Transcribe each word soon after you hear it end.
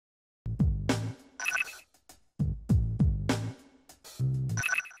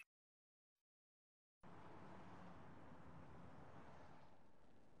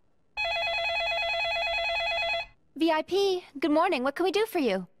V.I.P. Good morning. What can we do for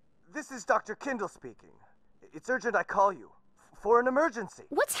you? This is Dr. Kindle speaking. It's urgent I call you. For an emergency.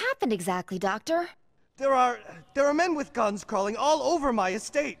 What's happened exactly, Doctor? There are men with guns crawling all over my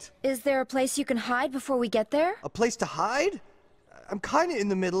estate. Is there a place you can hide before we get there? A place to hide? I'm kinda in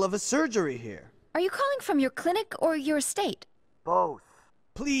the middle of a surgery here. Are you calling from your clinic or your estate? Both.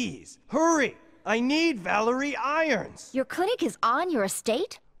 Please, hurry! I need Valerie Irons! Your clinic is on your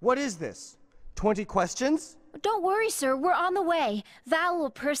estate? What is this? 20 questions? Don't worry, sir. We're on the way. Val will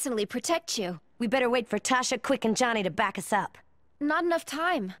personally protect you. We better wait for Tasha, Quick, and Johnny to back us up. Not enough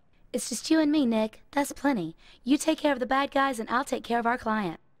time. It's just you and me, Nick. That's plenty. You take care of the bad guys and I'll take care of our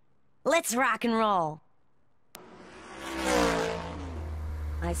client. Let's rock and roll.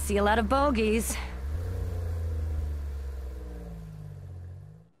 I see a lot of bogeys.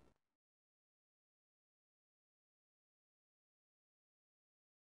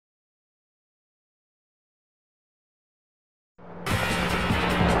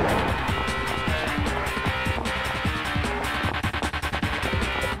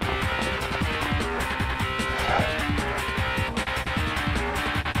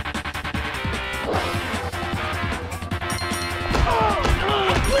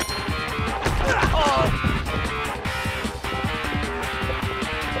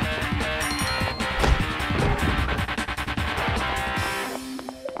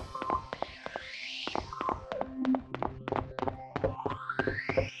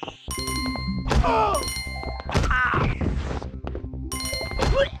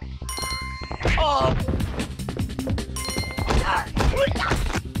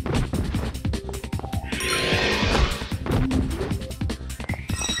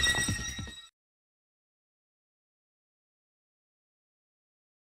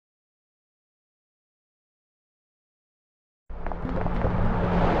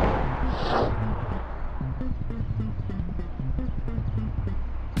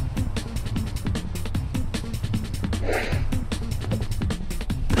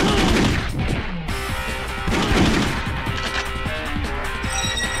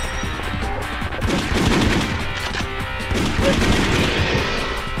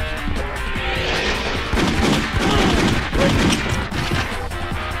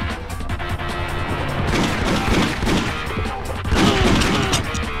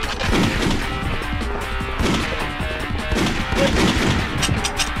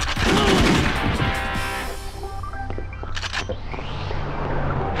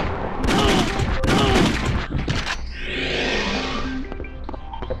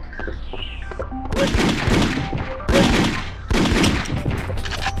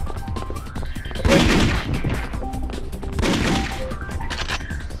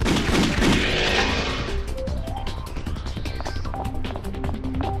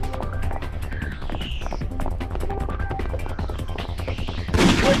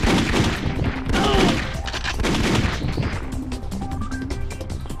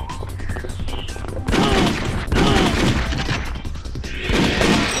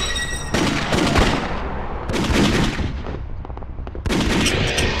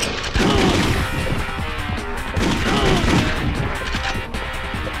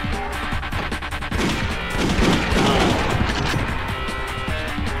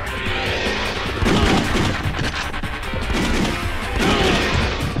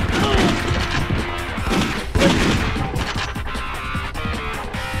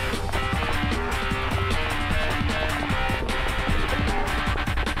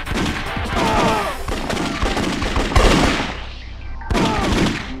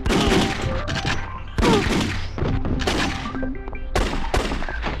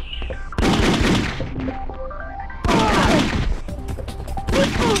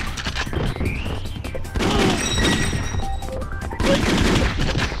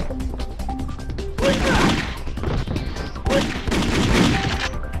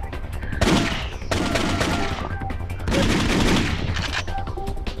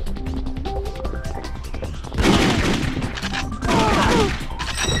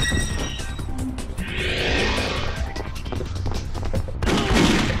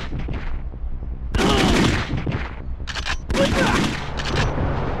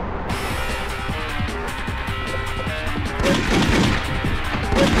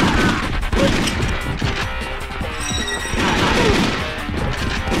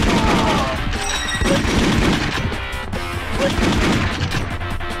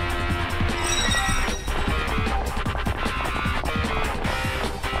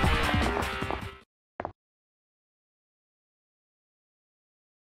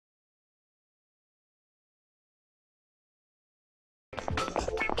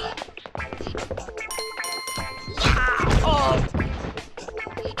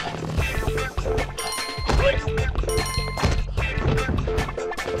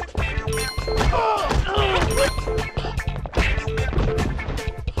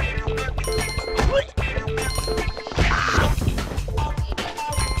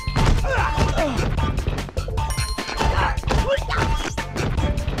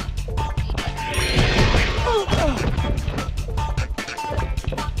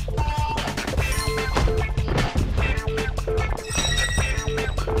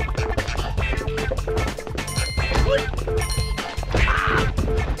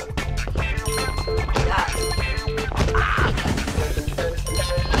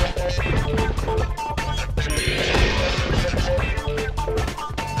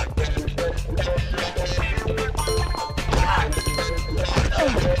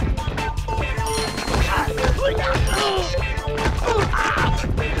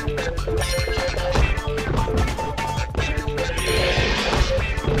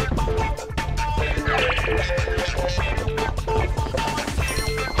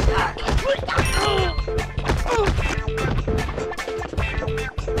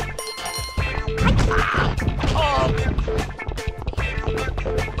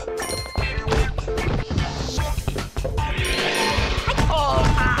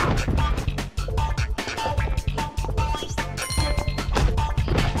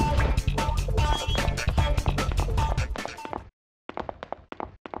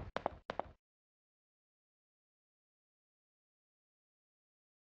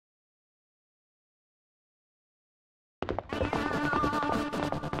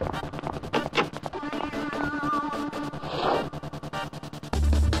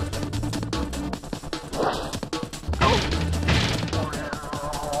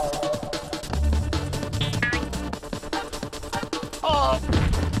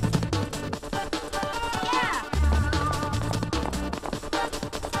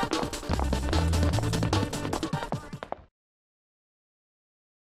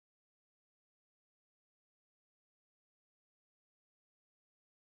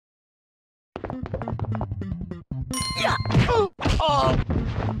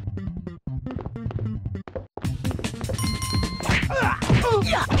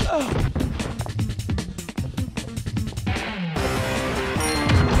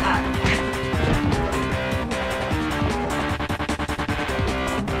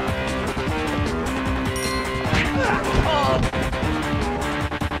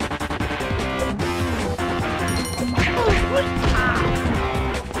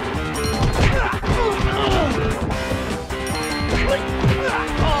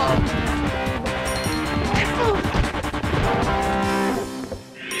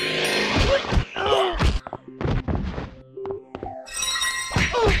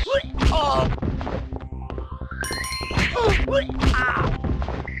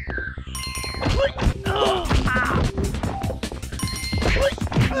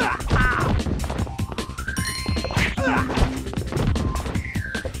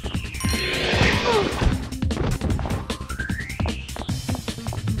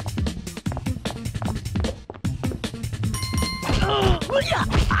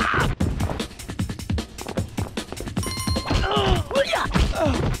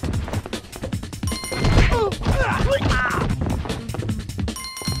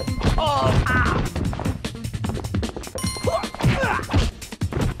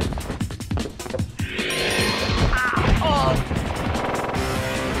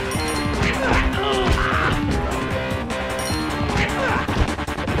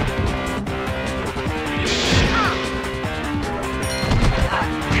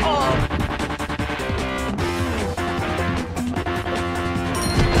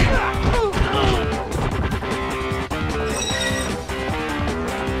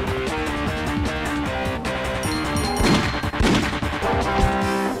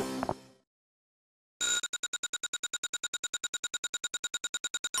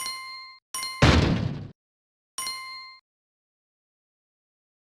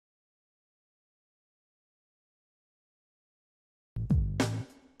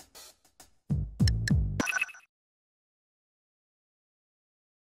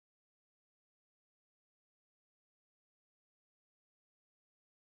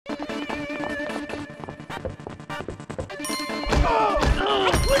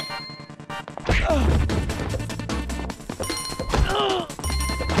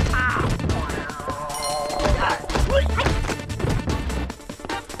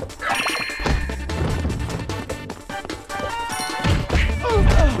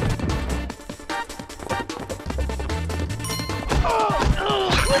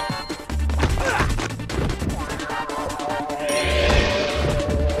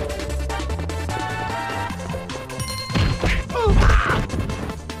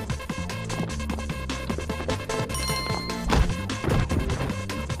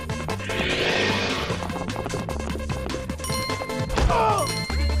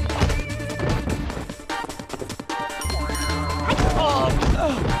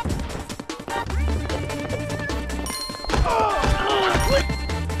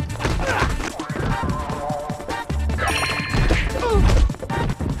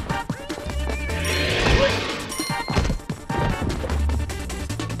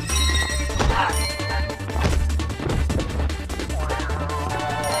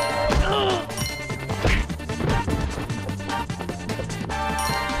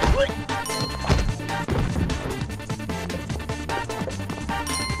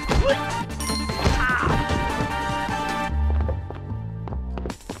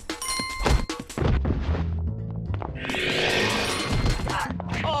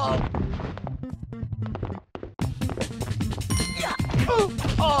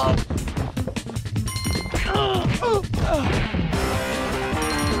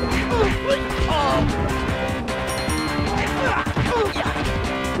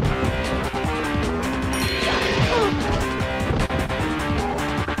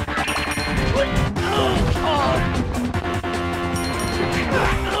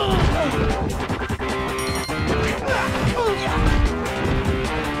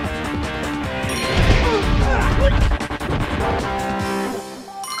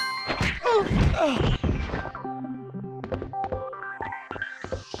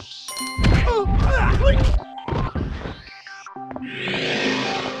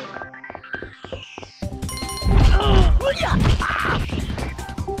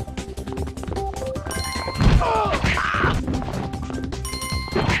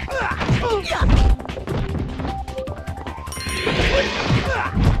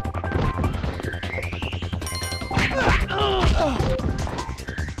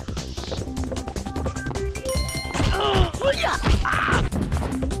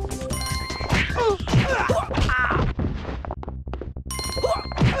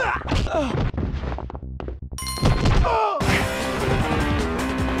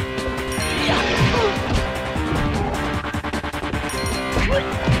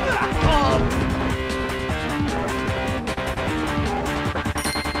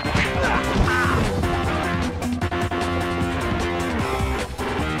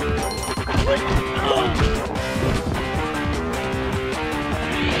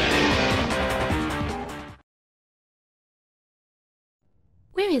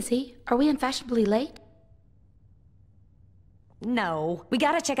 Where is he? Are we unfashionably late? No, we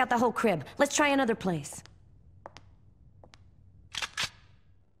gotta check out the whole crib. Let's try another place.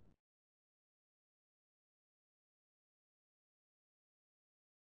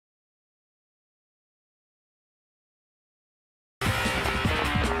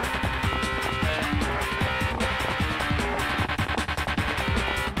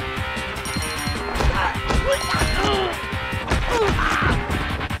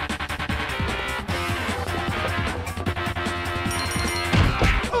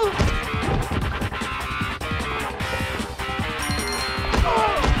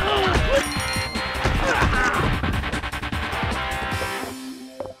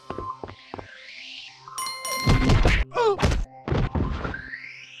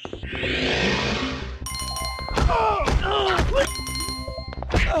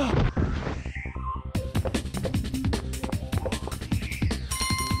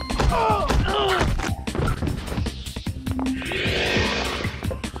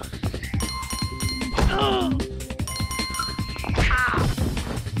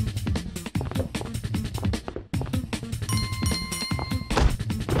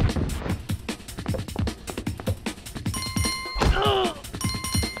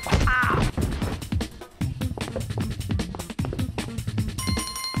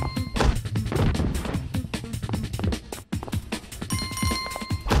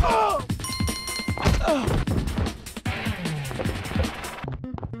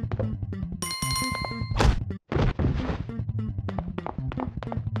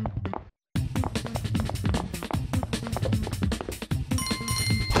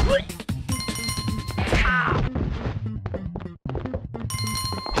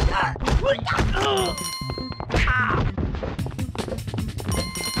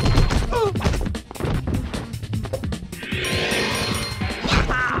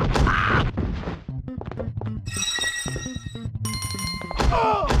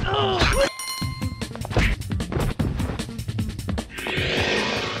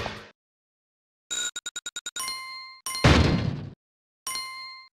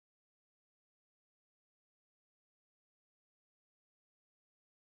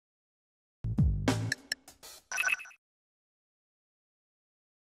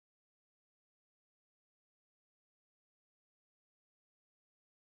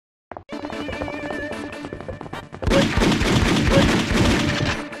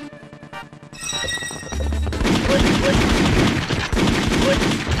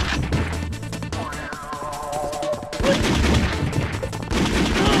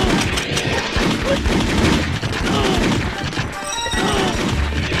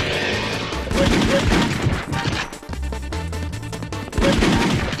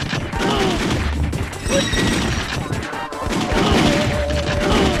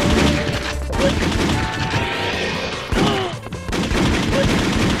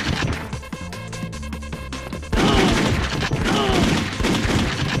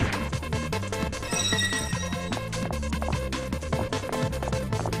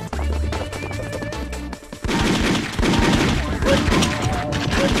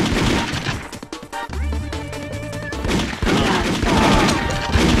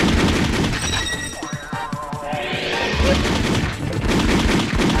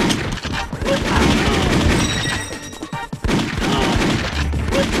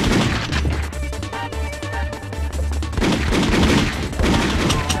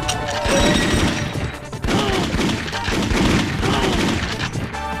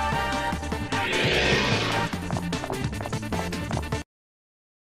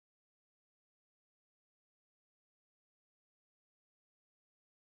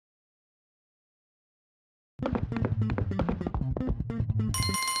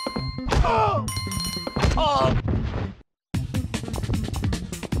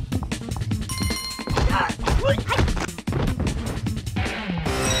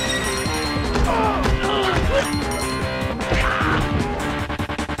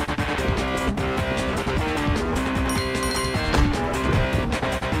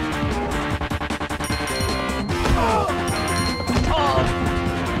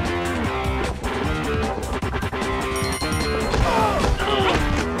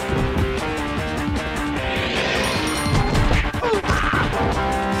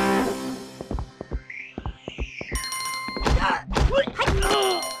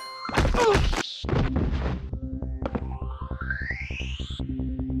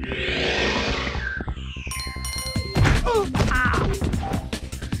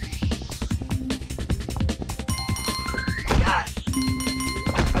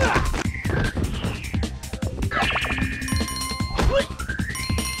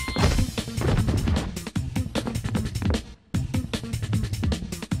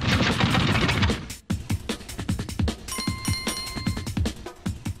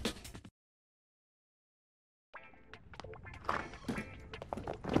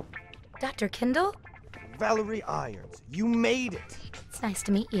 Dr. Kendall? Valerie Irons, you made it! It's nice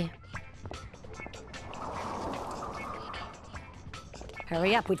to meet you.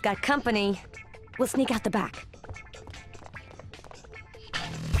 Hurry up, we've got company. We'll sneak out the back.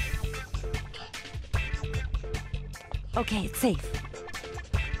 Okay, it's safe.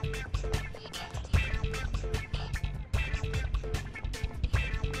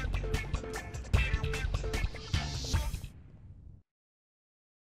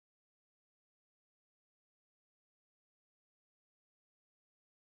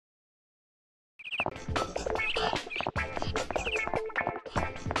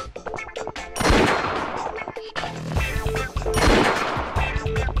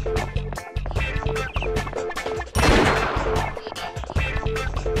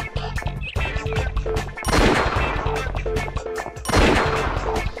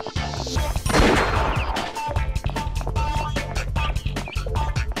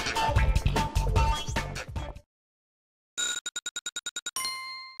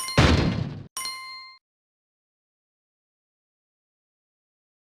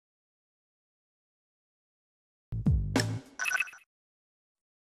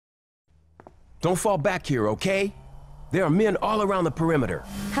 Don't fall back here, okay? There are men all around the perimeter.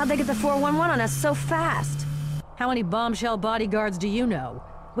 How'd they get the 411 on us so fast? How many bombshell bodyguards do you know?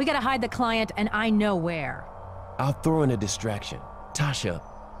 We gotta hide the client, and I know where. I'll throw in a distraction. Tasha,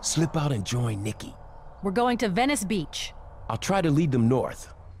 slip out and join Nikki. We're going to Venice Beach. I'll try to lead them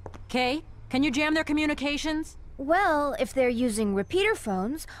north. Kay, can you jam their communications? Well, if they're using repeater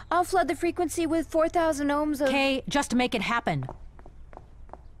phones, I'll flood the frequency with 4,000 ohms of... Kay, just make it happen.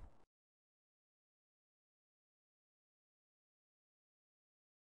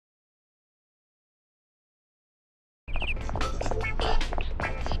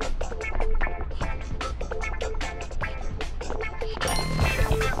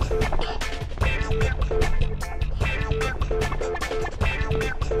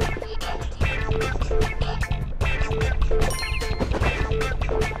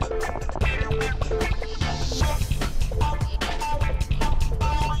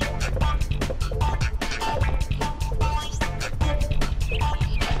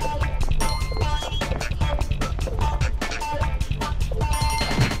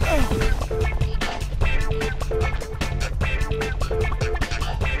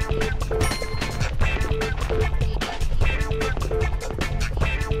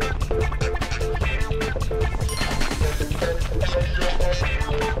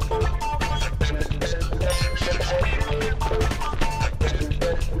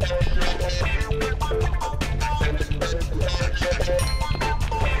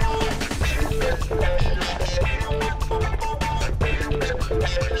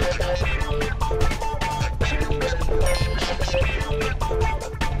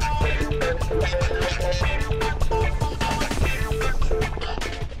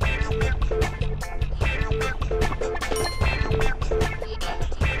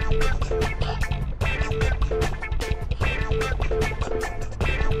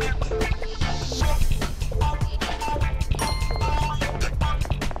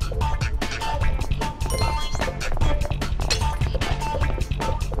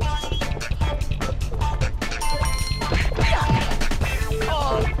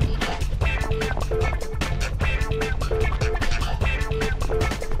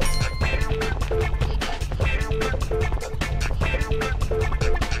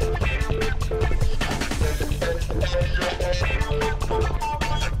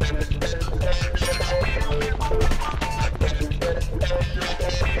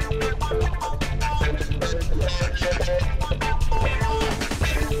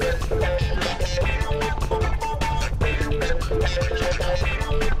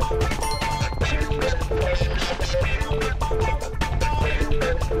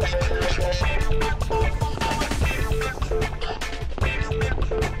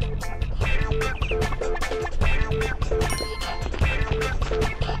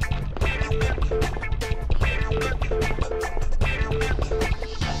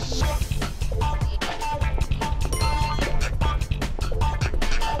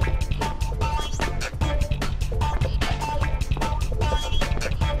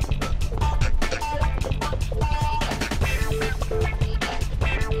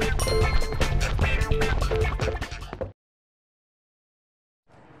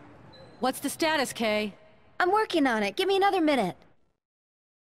 What's the status, Kay? I'm working on it. Give me another minute.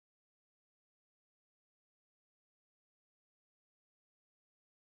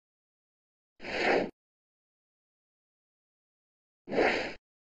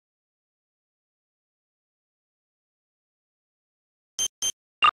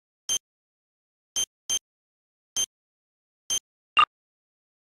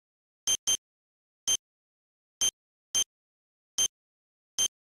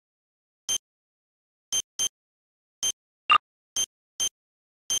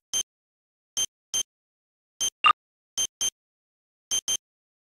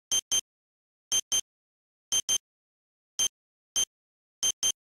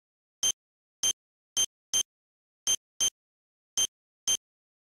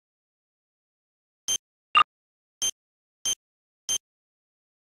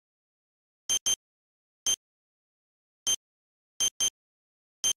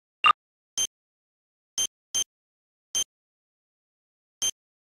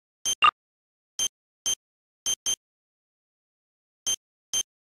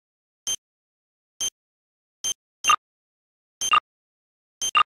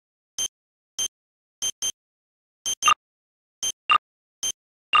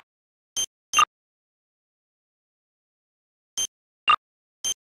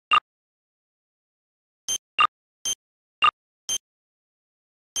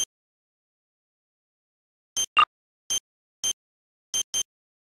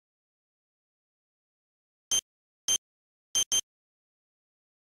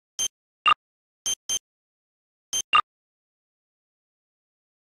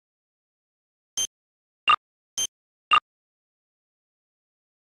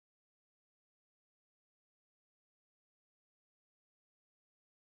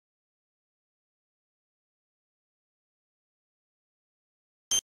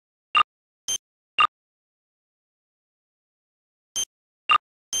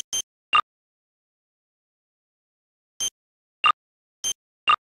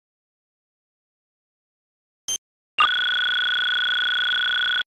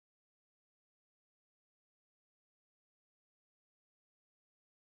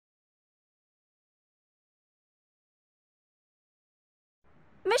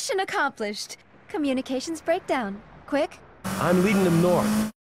 Mission accomplished. Communications breakdown. Quick. I'm leading them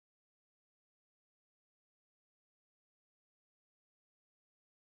north.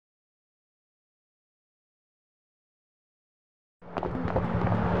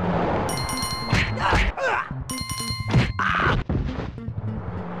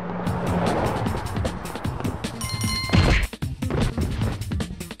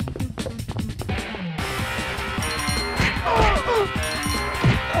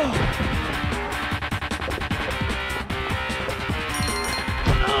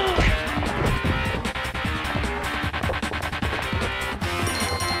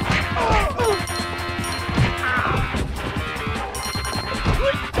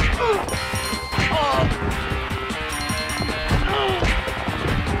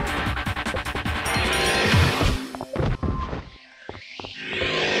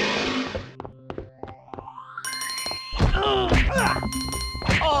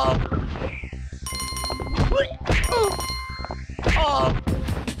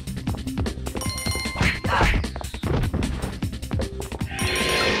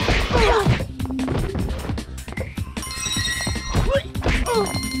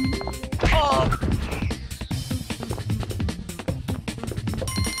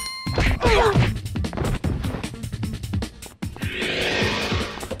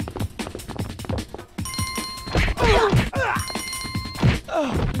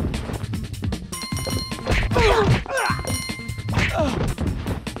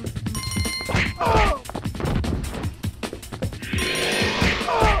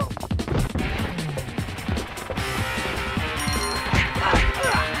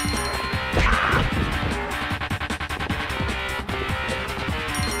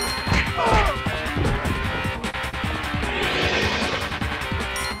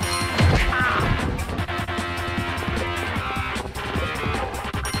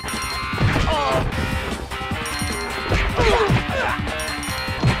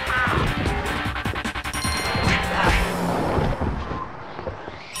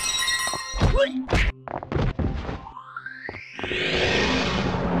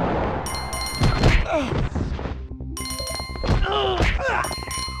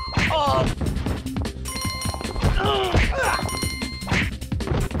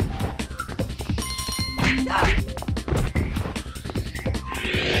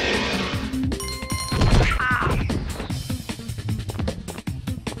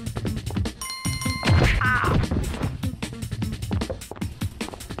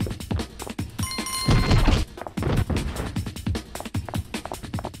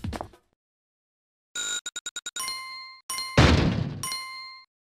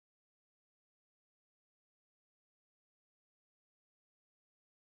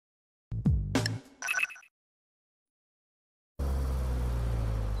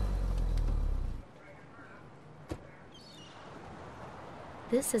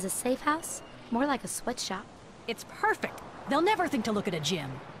 This is a safe house? More like a sweatshop. It's perfect. They'll never think to look at a gym.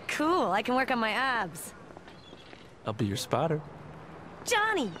 Cool, I can work on my abs. I'll be your spotter.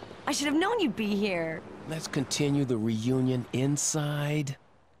 Johnny! I should have known you'd be here. Let's continue the reunion inside.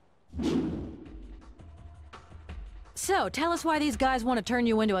 So, tell us why these guys want to turn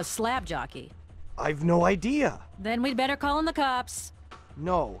you into a slab jockey. I've no idea. Then we'd better call in the cops.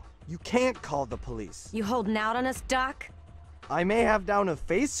 No, you can't call the police. You holding out on us, Doc? I may have down a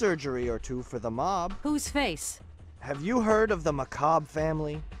face surgery or two for the mob. Whose face? Have you heard of the Macabre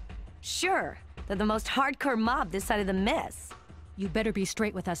family? Sure. They're the most hardcore mob this side of the mess. You better be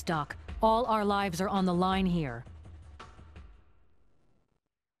straight with us, Doc. All our lives are on the line here.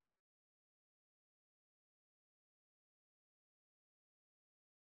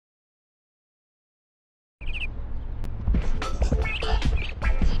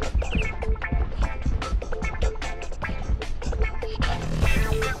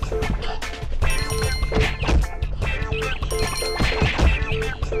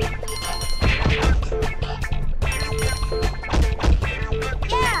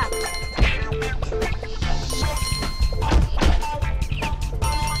 Yeah!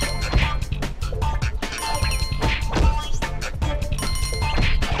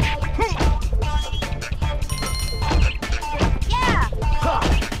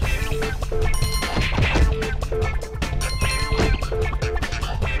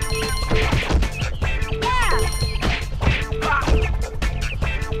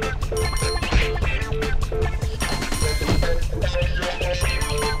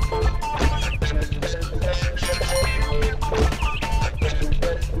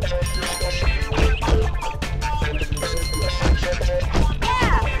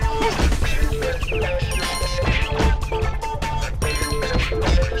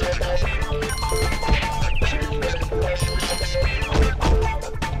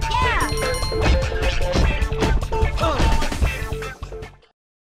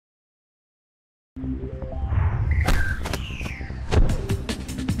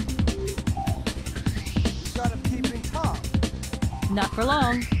 Got him keeping top. Not for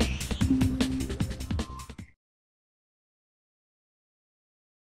long.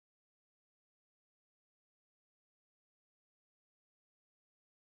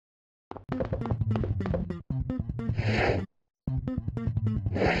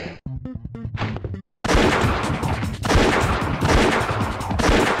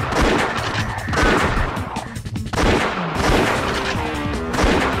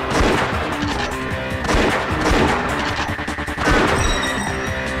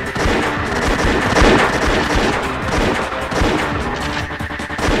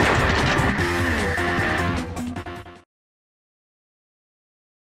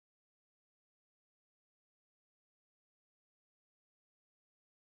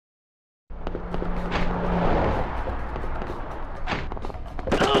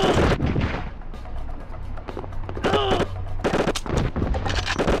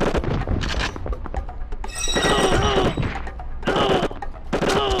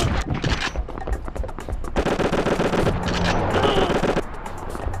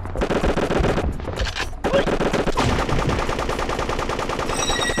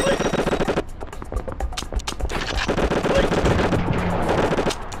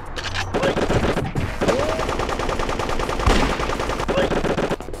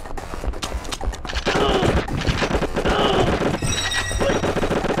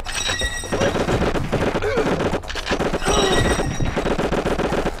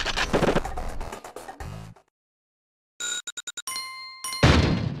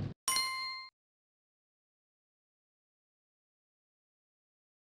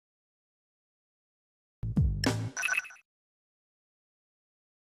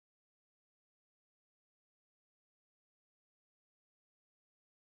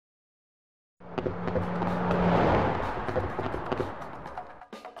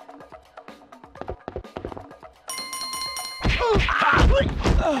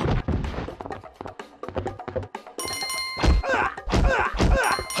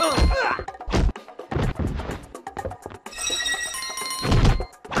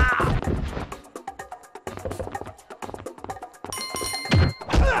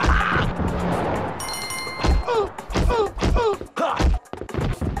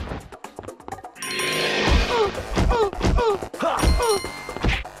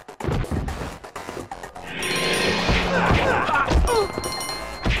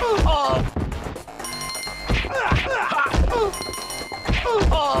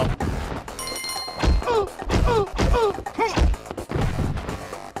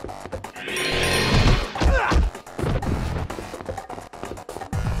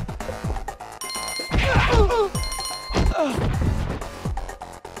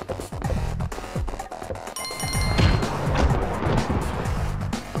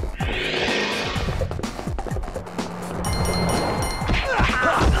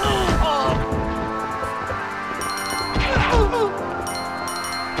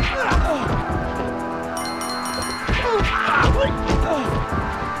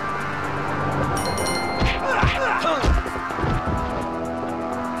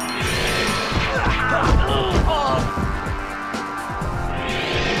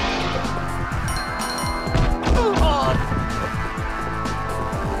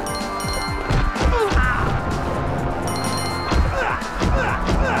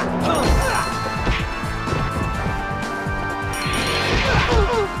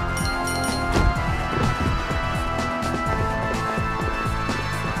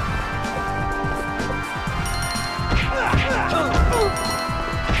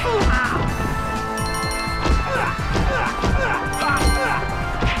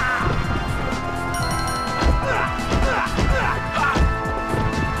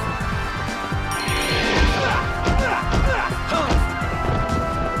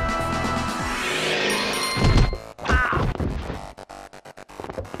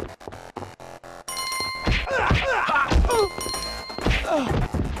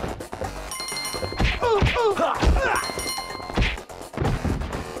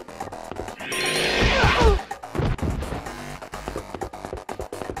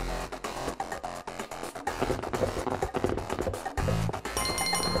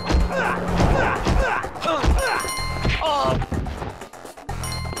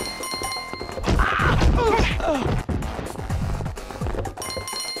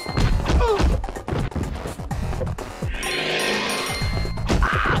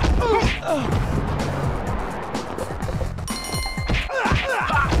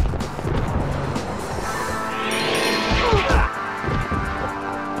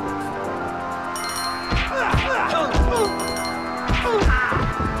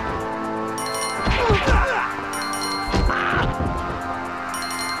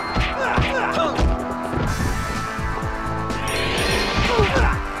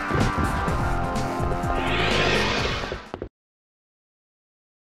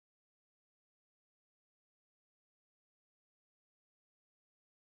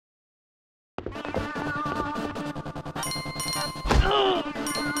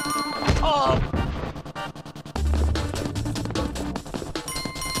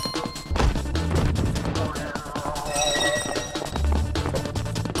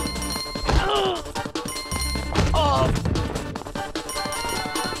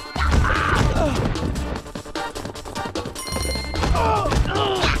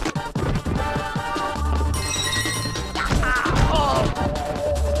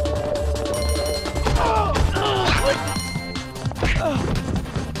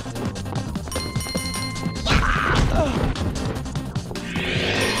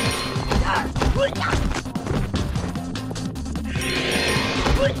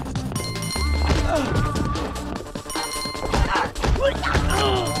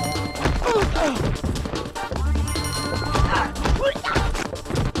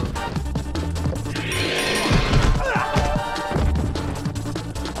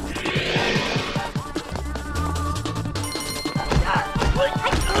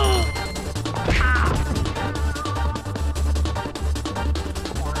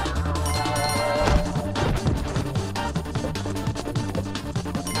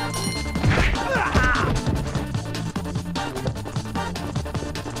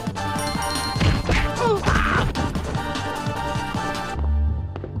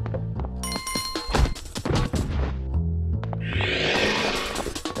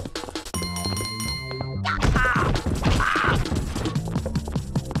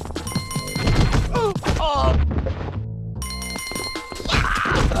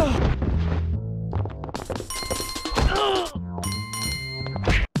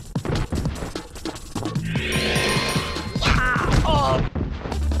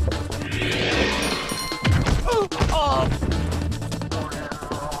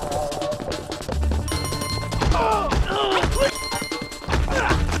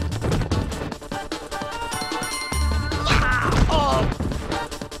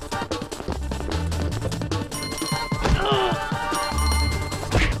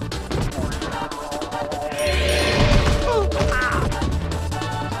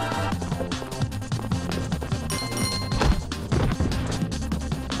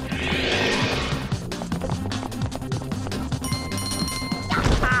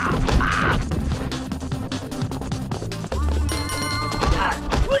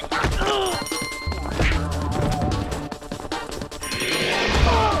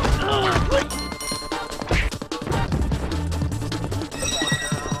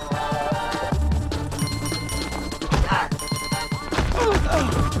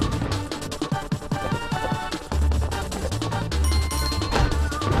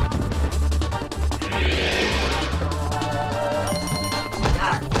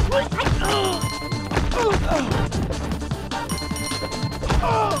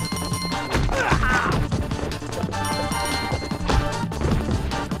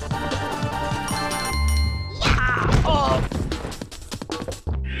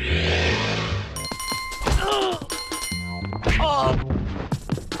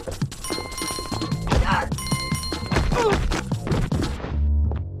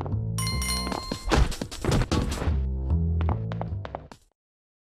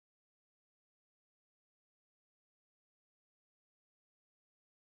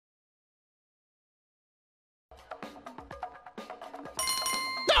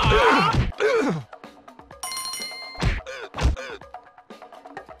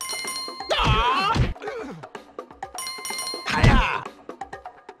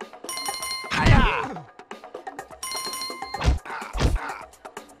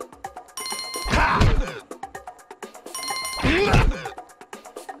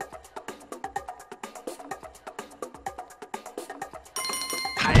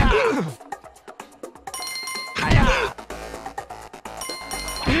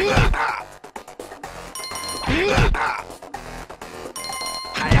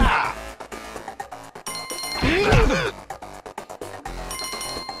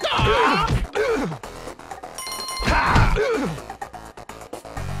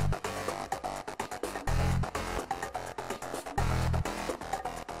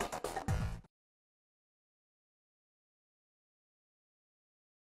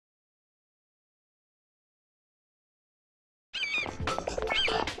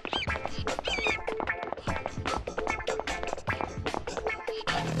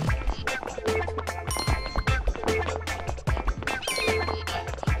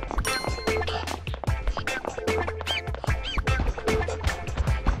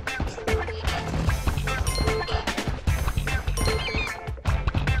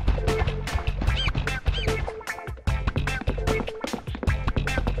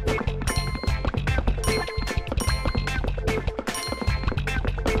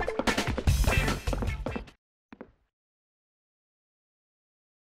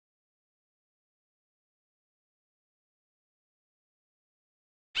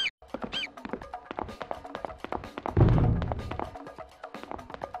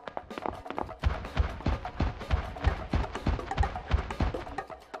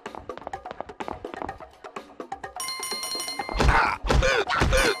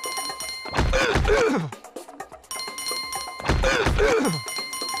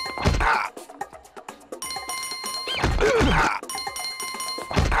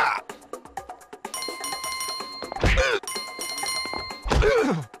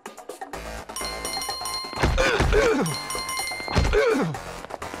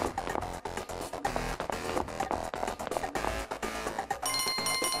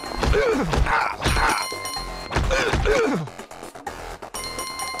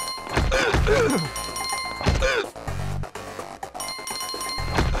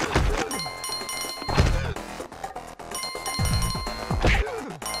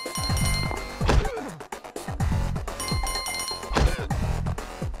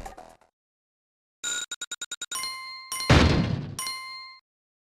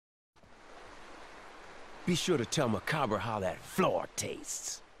 Be sure to tell Macabre how that floor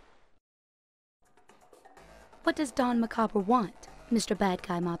tastes. What does Don Macabre want, Mr. Bad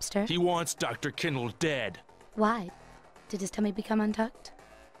Guy Mobster? He wants Dr. Kendall dead. Why? Did his tummy become untucked?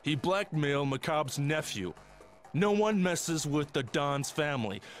 He blackmailed Macabre's nephew. No one messes with the Don's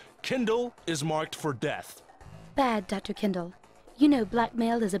family. Kendall is marked for death. Bad, Dr. Kendall. You know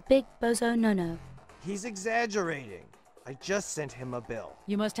blackmail is a big bozo no-no. He's exaggerating. I just sent him a bill.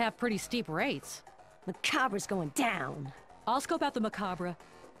 You must have pretty steep rates. Macabre's going down. I'll scope out the Macabre.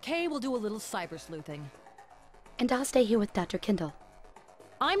 Kay will do a little cyber sleuthing. And I'll stay here with Dr. Kendall.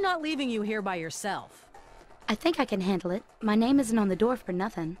 I'm not leaving you here by yourself. I think I can handle it. My name isn't on the door for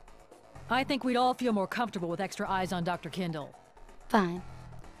nothing. I think we'd all feel more comfortable with extra eyes on Dr. Kendall. Fine.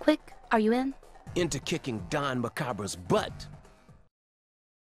 Quick, are you in? Into kicking Don Macabre's butt.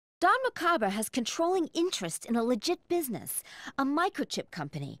 Don Macabre has controlling interest in a legit business, a microchip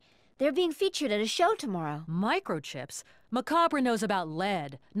company. They're being featured at a show tomorrow. Microchips? Macabre knows about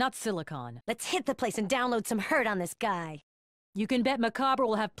lead, not silicon. Let's hit the place and download some hurt on this guy. You can bet Macabre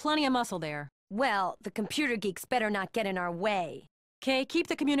will have plenty of muscle there. Well, the computer geeks better not get in our way. Kay, keep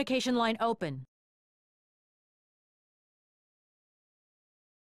the communication line open.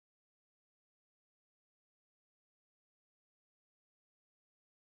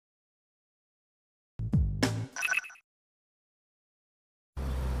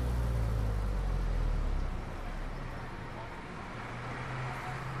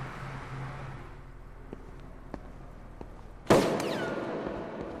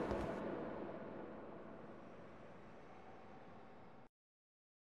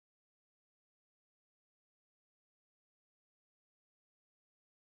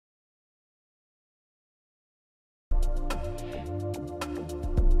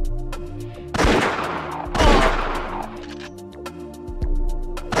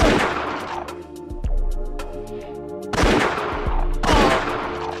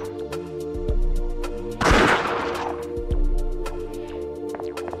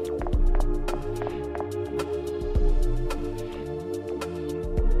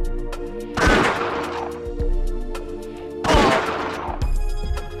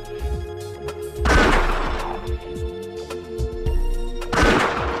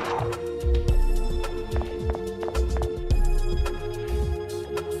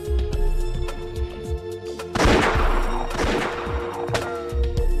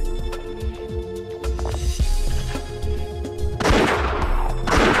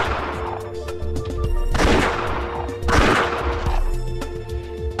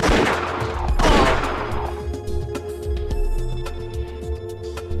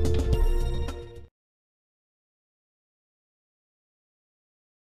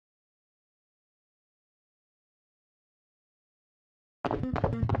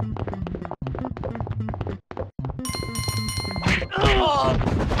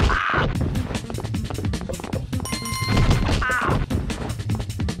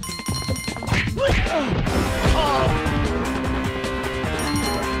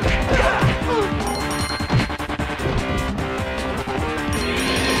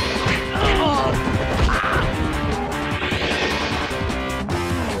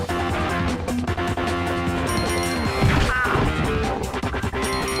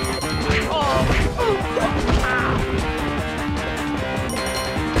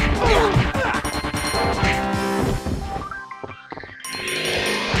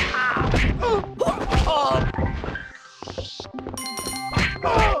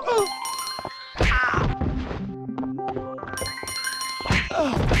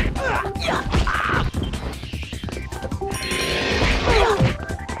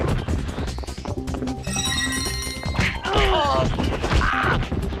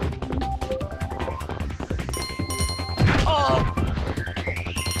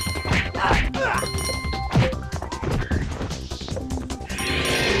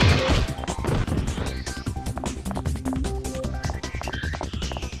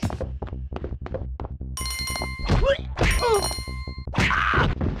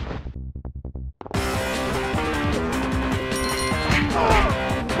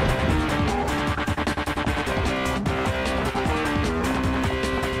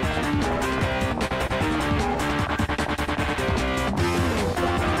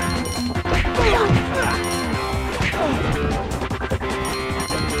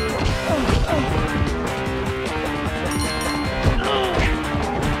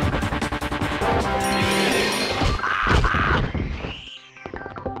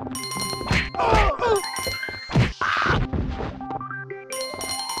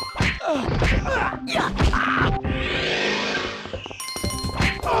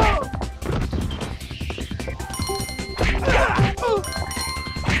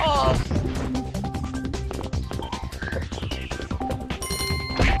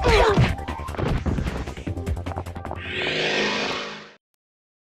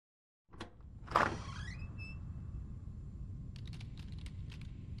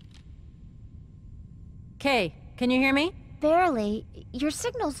 Kay, can you hear me? Barely. Your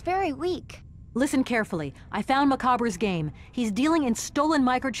signal's very weak. Listen carefully. I found Macabre's game. He's dealing in stolen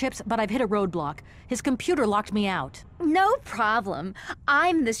microchips, but I've hit a roadblock. His computer locked me out. No problem.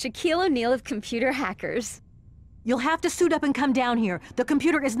 I'm the Shaquille O'Neal of computer hackers. You'll have to suit up and come down here. The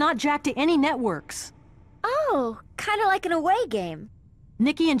computer is not jacked to any networks. Oh, kind of like an away game.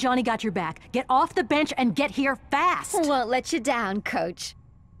 Nikki and Johnny got your back. Get off the bench and get here fast! Won't let you down, Coach.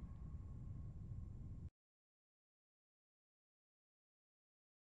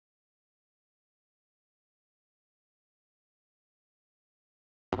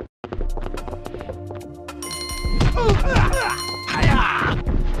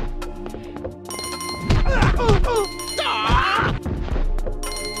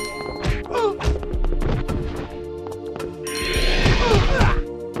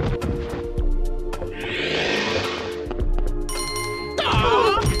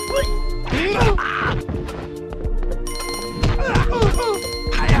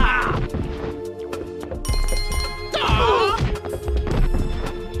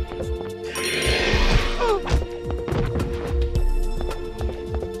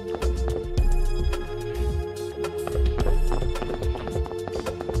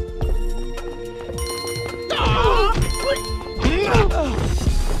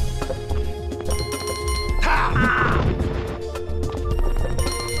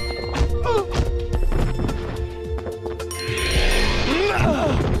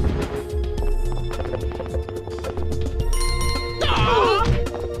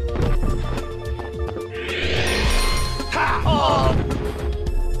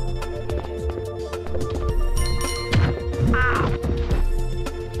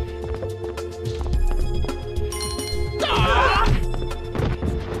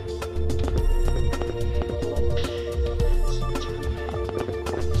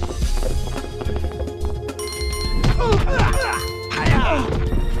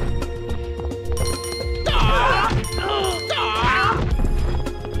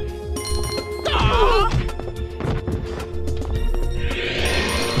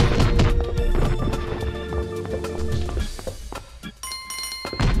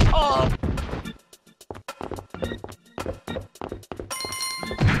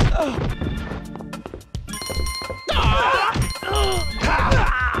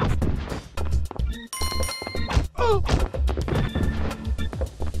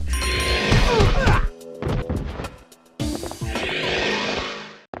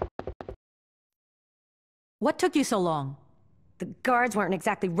 What took you so long? The guards weren't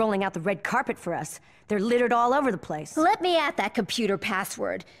exactly rolling out the red carpet for us. They're littered all over the place. Let me at that computer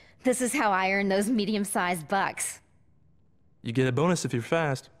password. This is how I earn those medium-sized bucks. You get a bonus if you're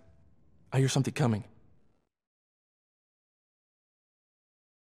fast. I hear something coming.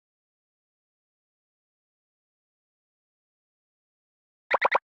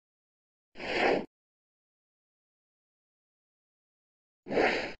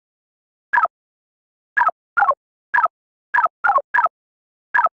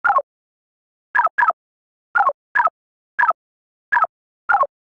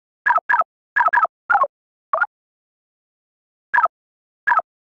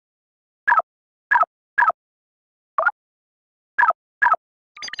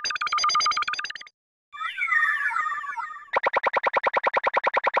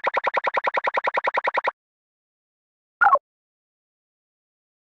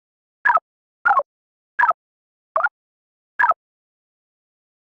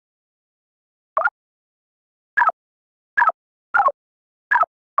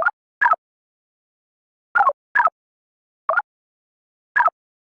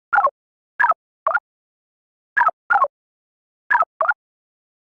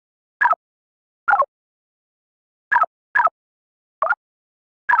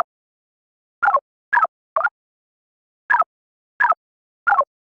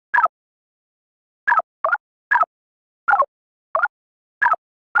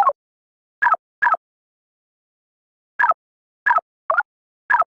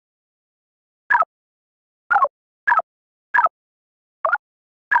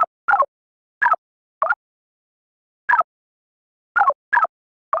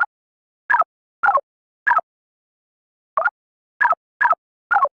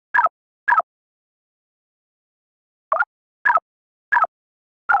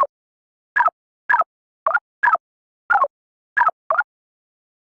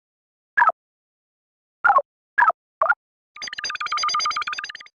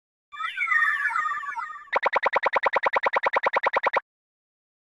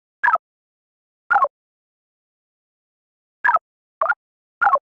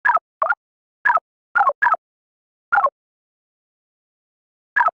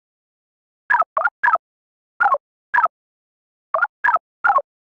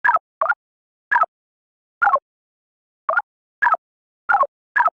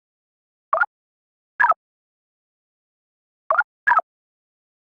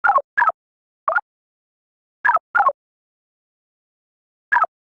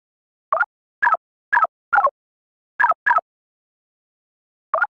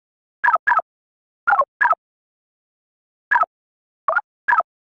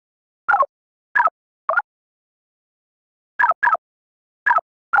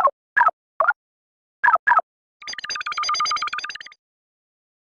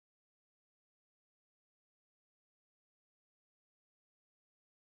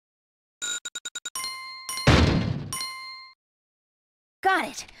 Got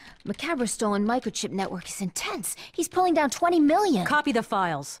it! Macabre's stolen microchip network is intense. He's pulling down 20 million. Copy the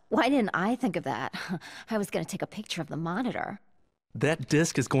files. Why didn't I think of that? I was gonna take a picture of the monitor. That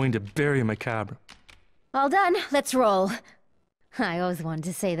disc is going to bury Macabre. All done. Let's roll. I always wanted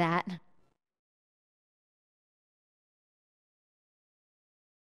to say that.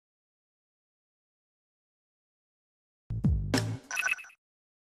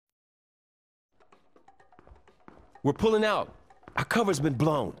 We're pulling out. Our cover's been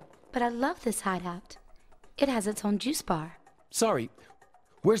blown. But I love this hideout. It has its own juice bar. Sorry,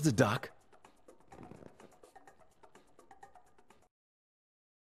 where's the doc?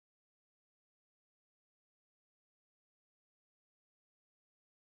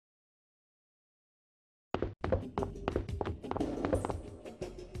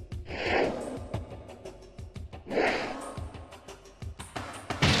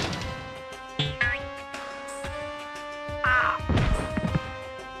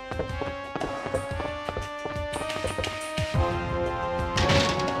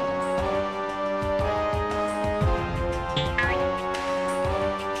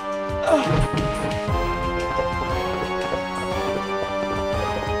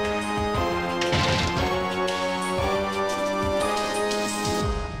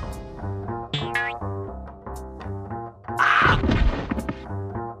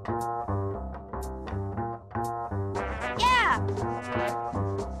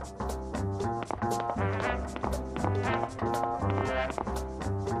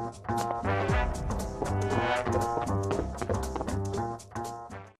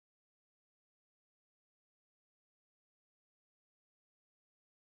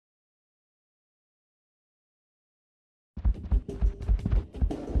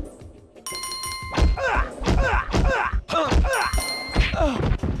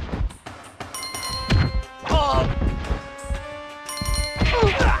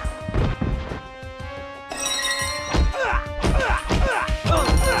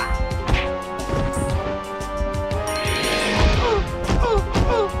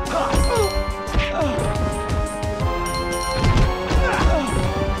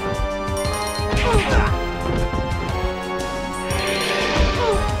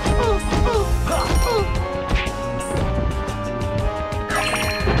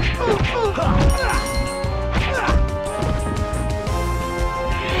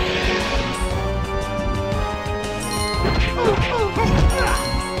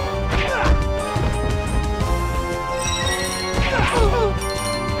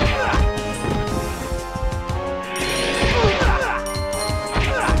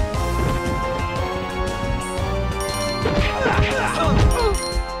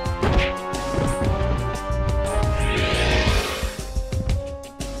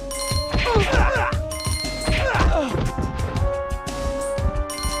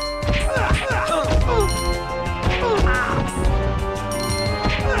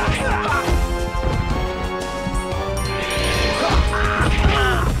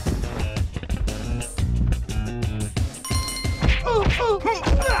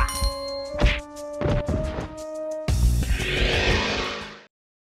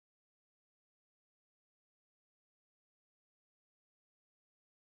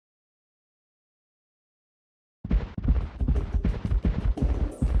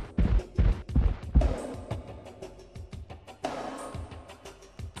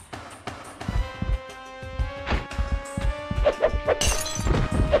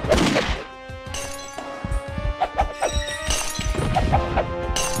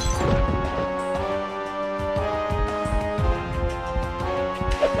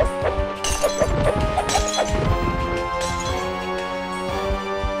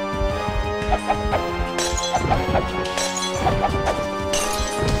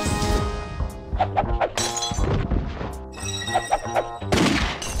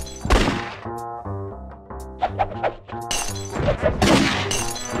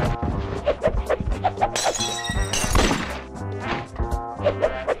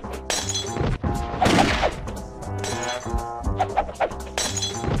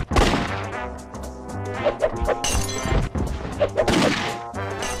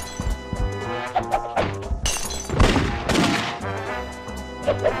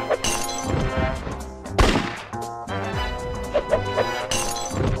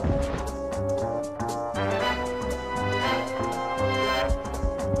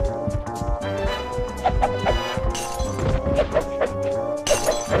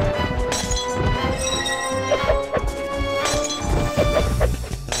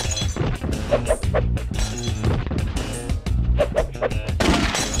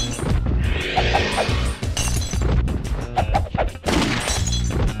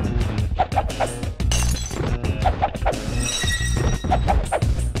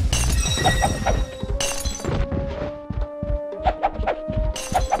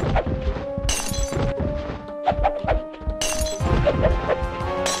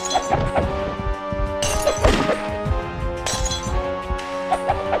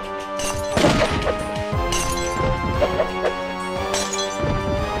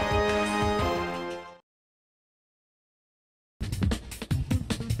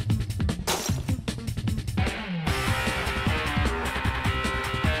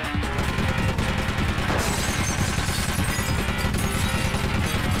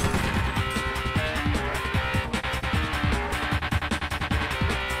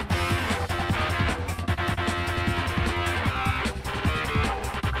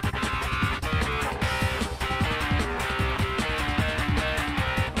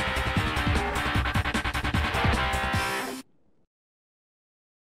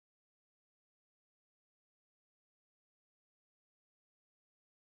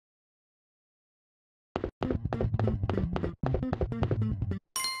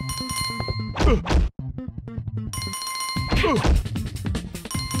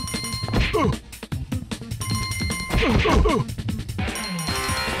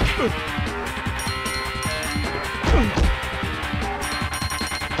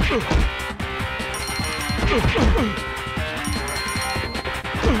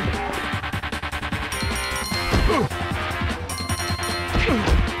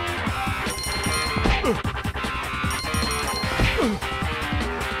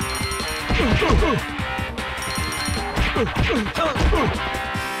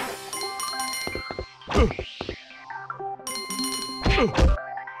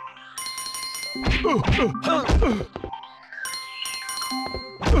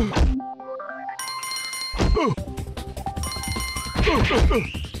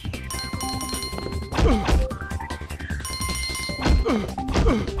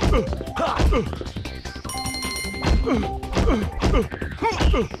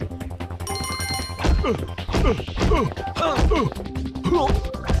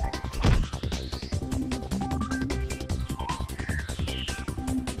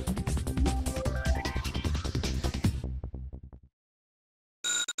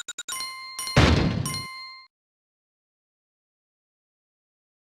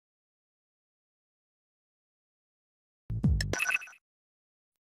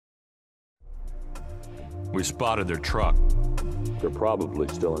 We spotted their truck. They're probably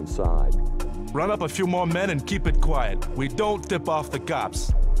still inside. Run up a few more men and keep it quiet. We don't tip off the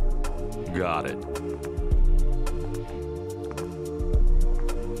cops. Got it.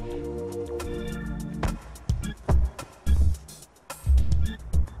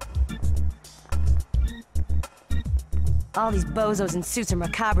 All these bozos in suits are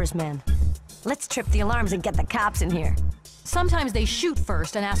Macabre's men. Let's trip the alarms and get the cops in here. Sometimes they shoot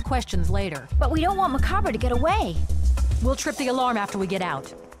first and ask questions later. But we don't want Macabre to get away. We'll trip the alarm after we get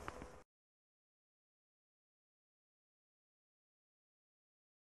out.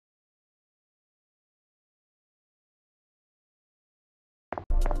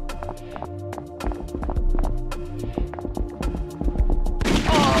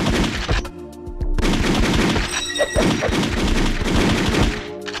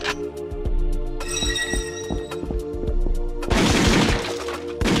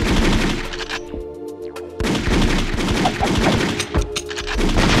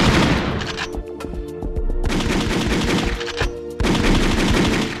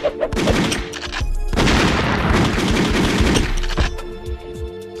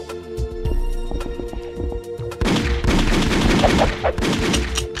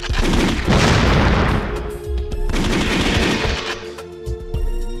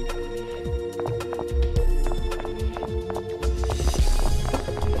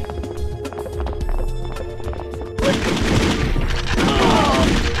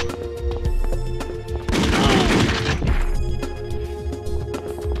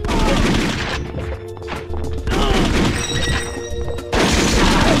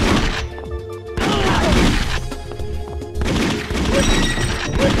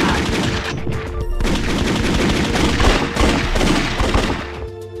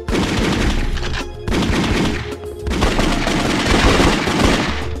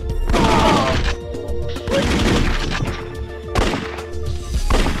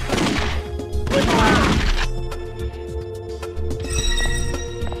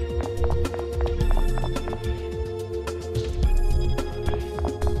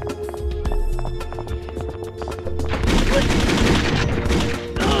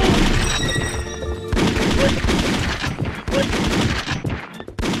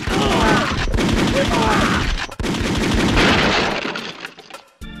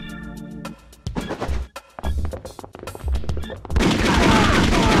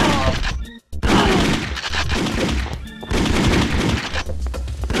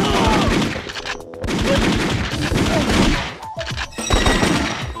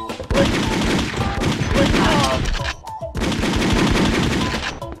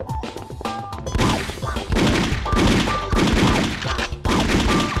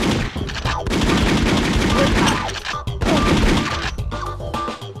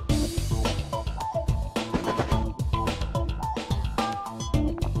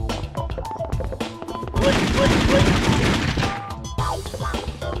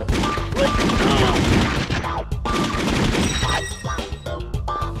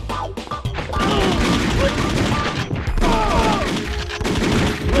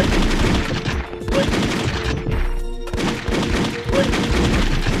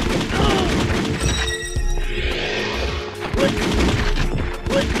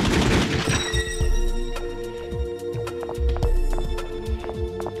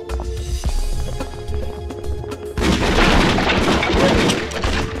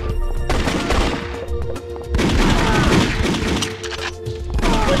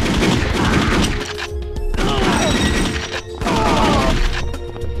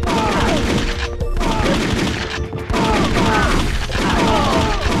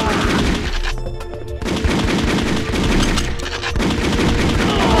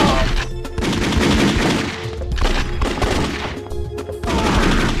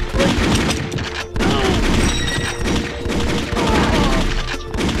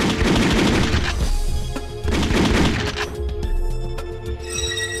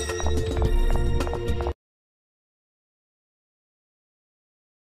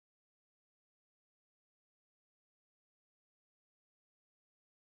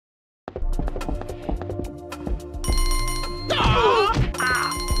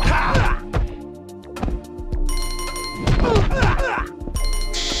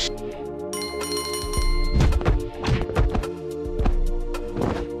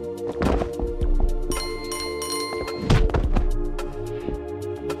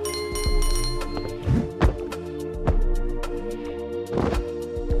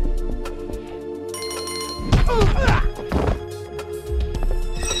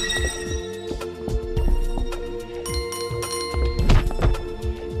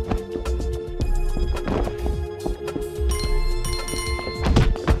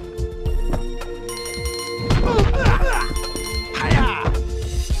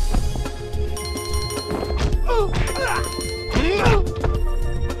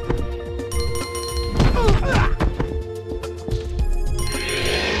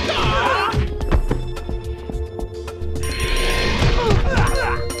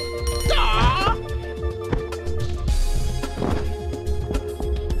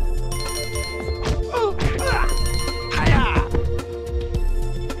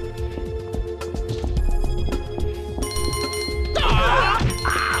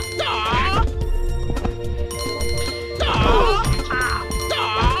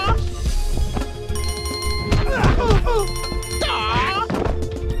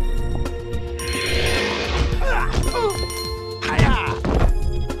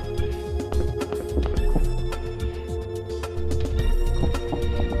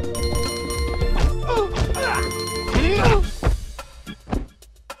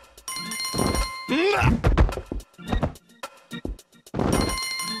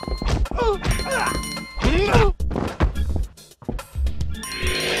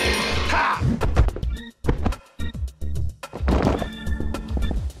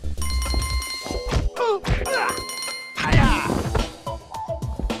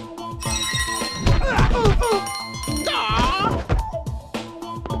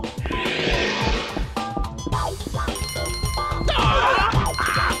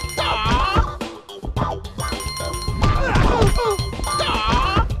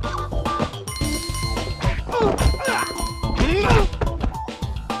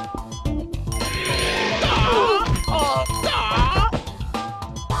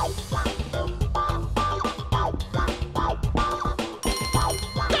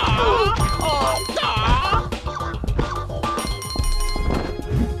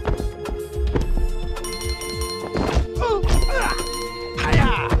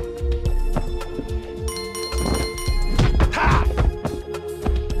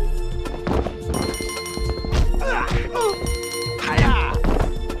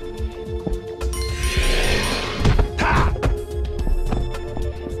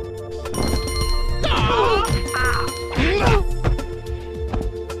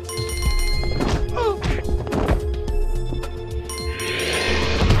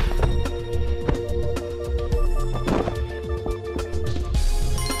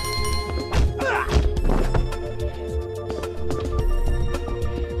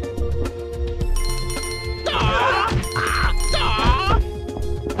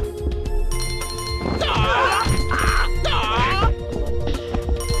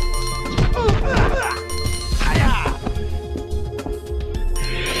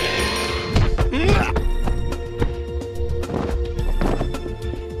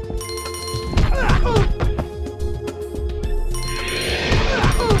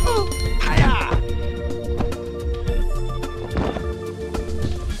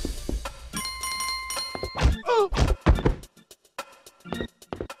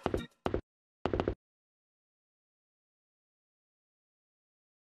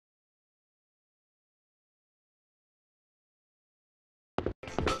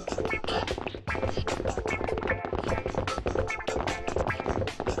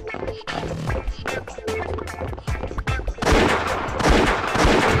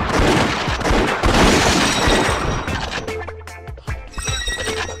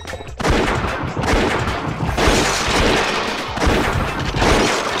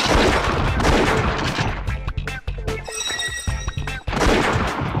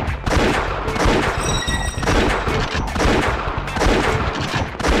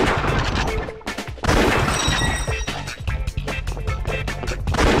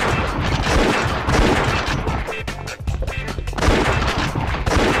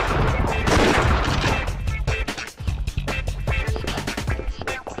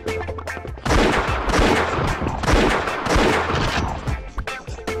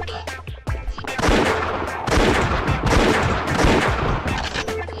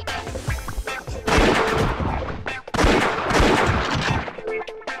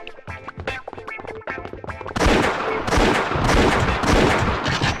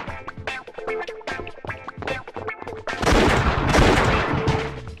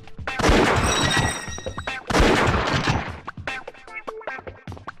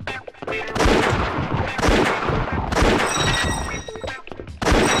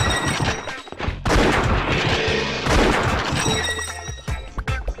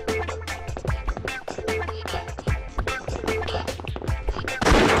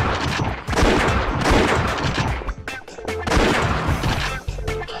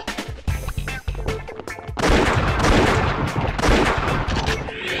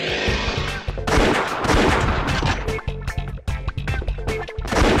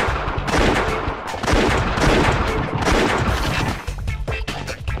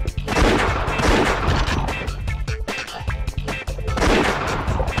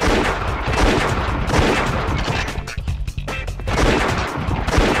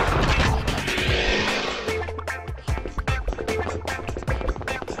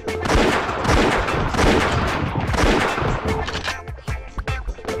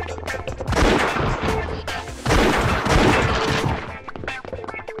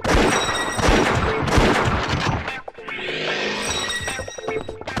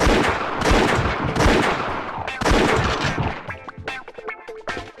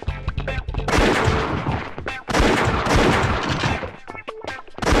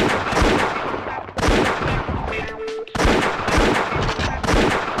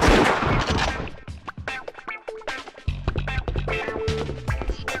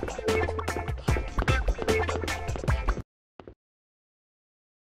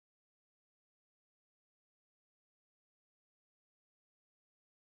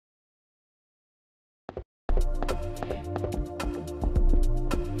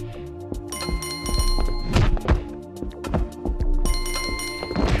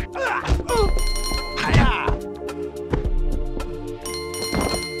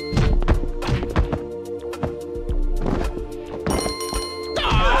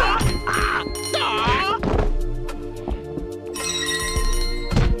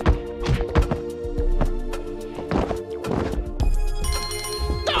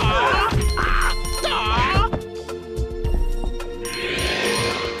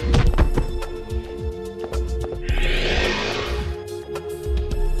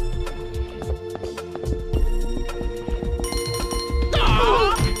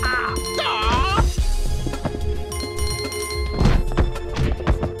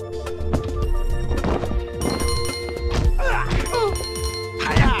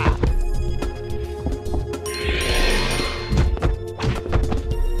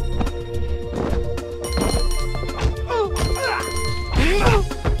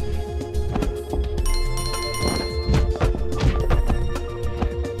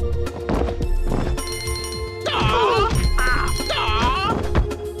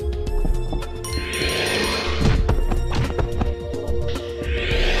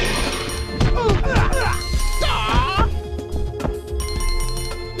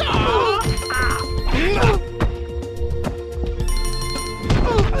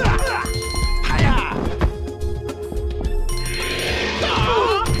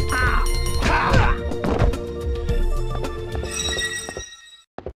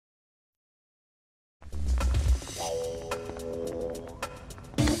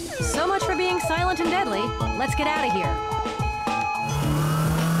 violent and deadly. Let's get out of here.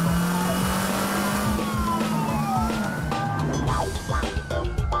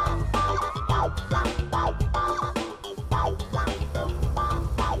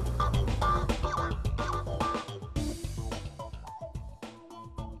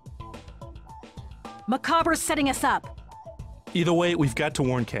 Macabre's setting us up. Either way, we've got to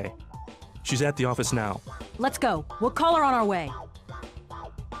warn Kay. She's at the office now. Let's go. We'll call her on our way.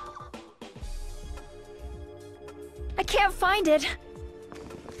 I can't find it.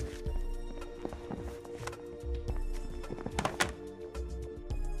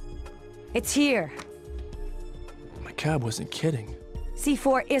 It's here. Macabre wasn't kidding.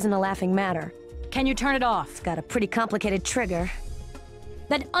 C4 isn't a laughing matter. Can you turn it off? It's got a pretty complicated trigger.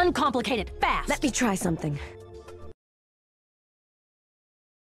 Then uncomplicate it, fast! Let me try something.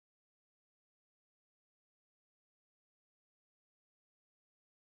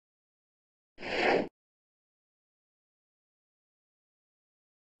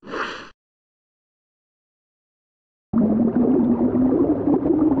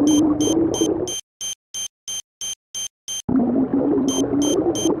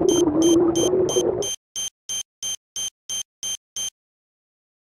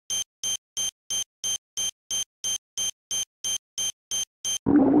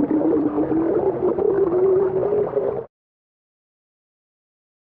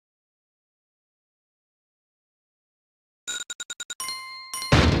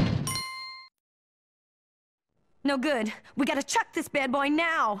 No good. We gotta chuck this bad boy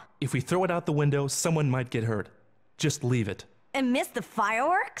now! If we throw it out the window, someone might get hurt. Just leave it. And miss the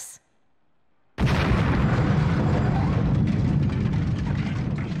fireworks?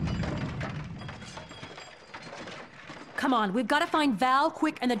 Come on, we've got to find Val,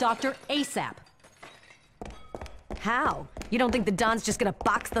 Quick, and the doctor ASAP. How? You don't think the Don's just gonna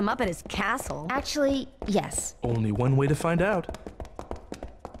box them up at his castle? Actually, yes. Only one way to find out.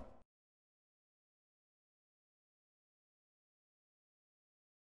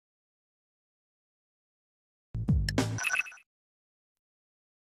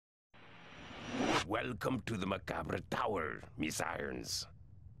 Welcome to the Macabre Tower, Miss Irons.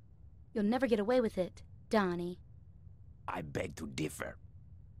 You'll never get away with it, Donnie. I beg to differ.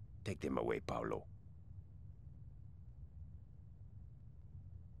 Take them away, Paolo.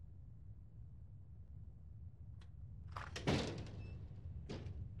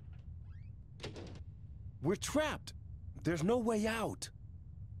 We're trapped. There's no way out.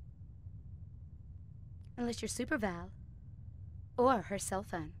 Unless you're Super Val. Or her cell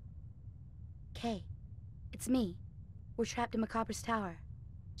phone. Kay, it's me. We're trapped in Macabre's tower.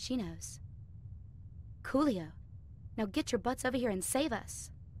 She knows. Coolio, now get your butts over here and save us.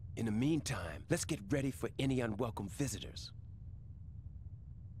 In the meantime, let's get ready for any unwelcome visitors.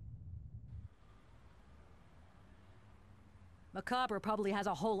 Macabre probably has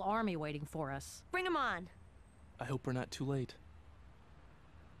a whole army waiting for us. Bring him on! I hope we're not too late.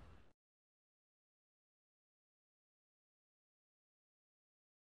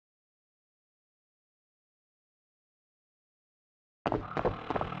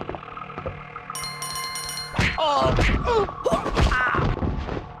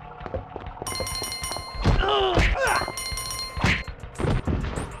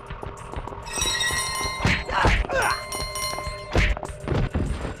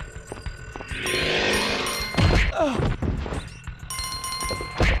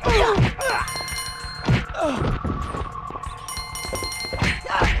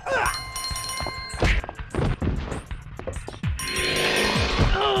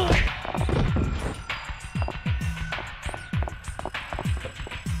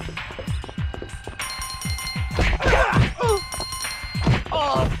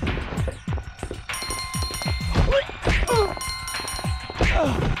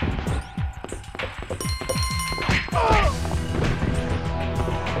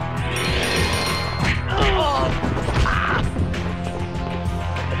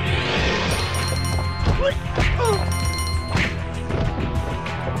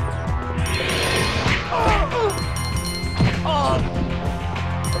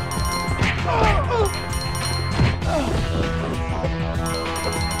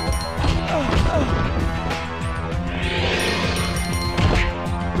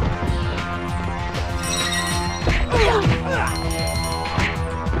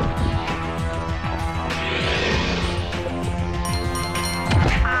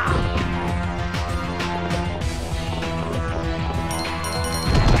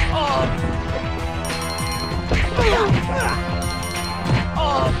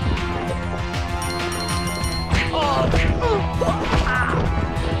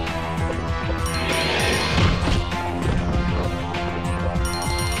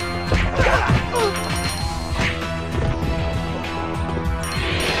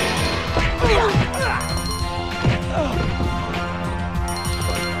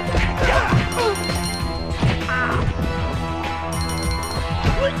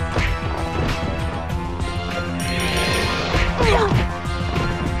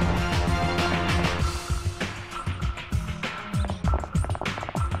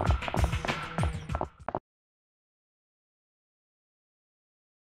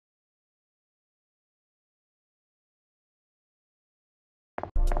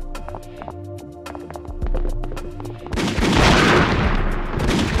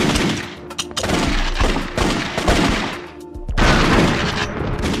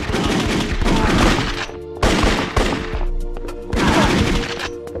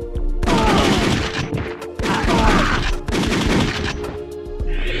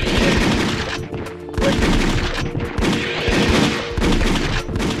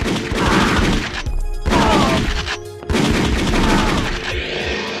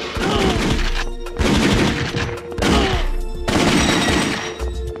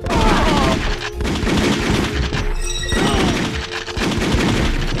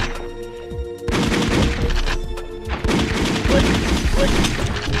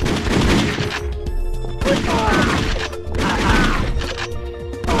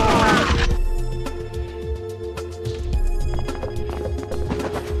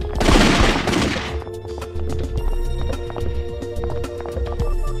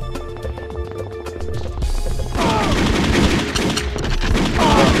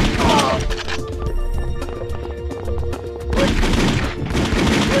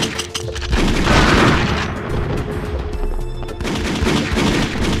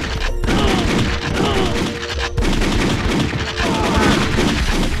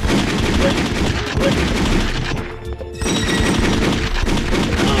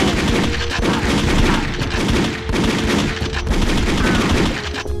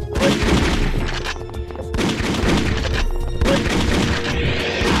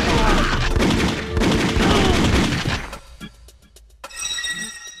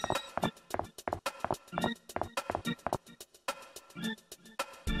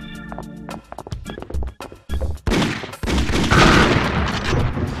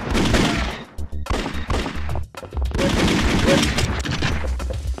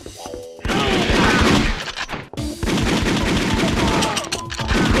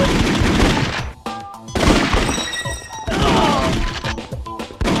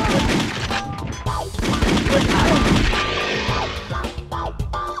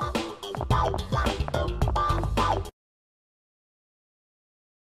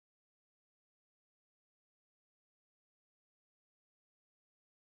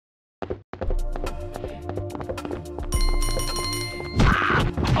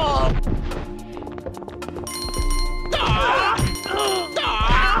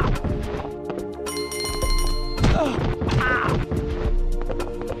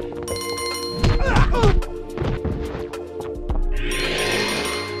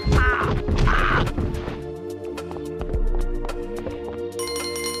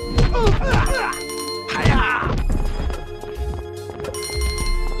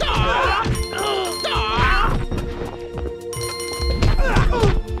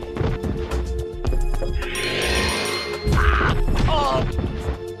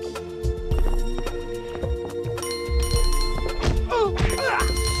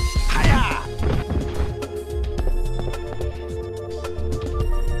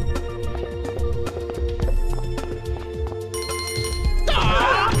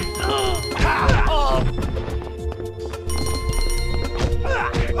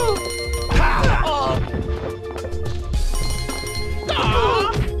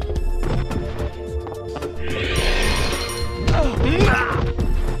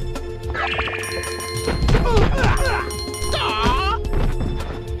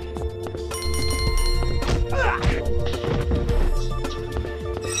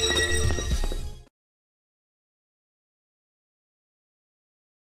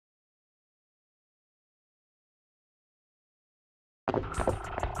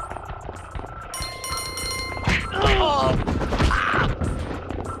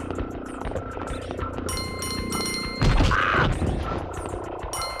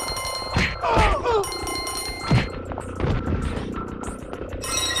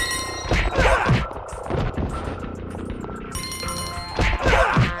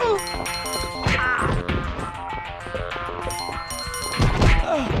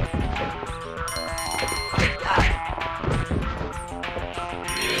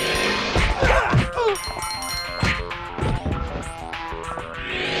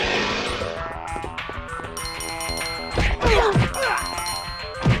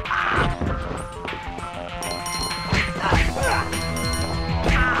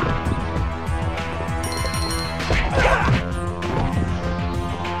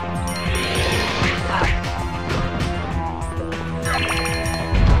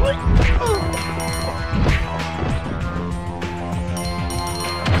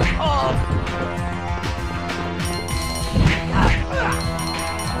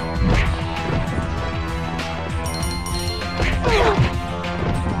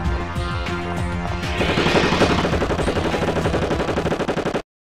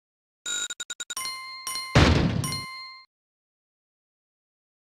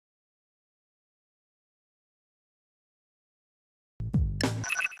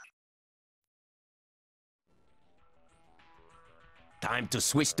 Time to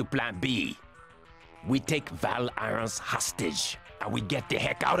switch to plan B. We take Val Irons hostage, and we get the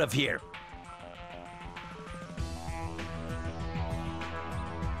heck out of here.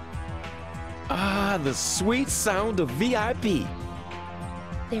 Ah, the sweet sound of VIP.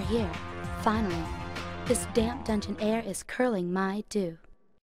 They're here, finally. This damp dungeon air is curling my dew.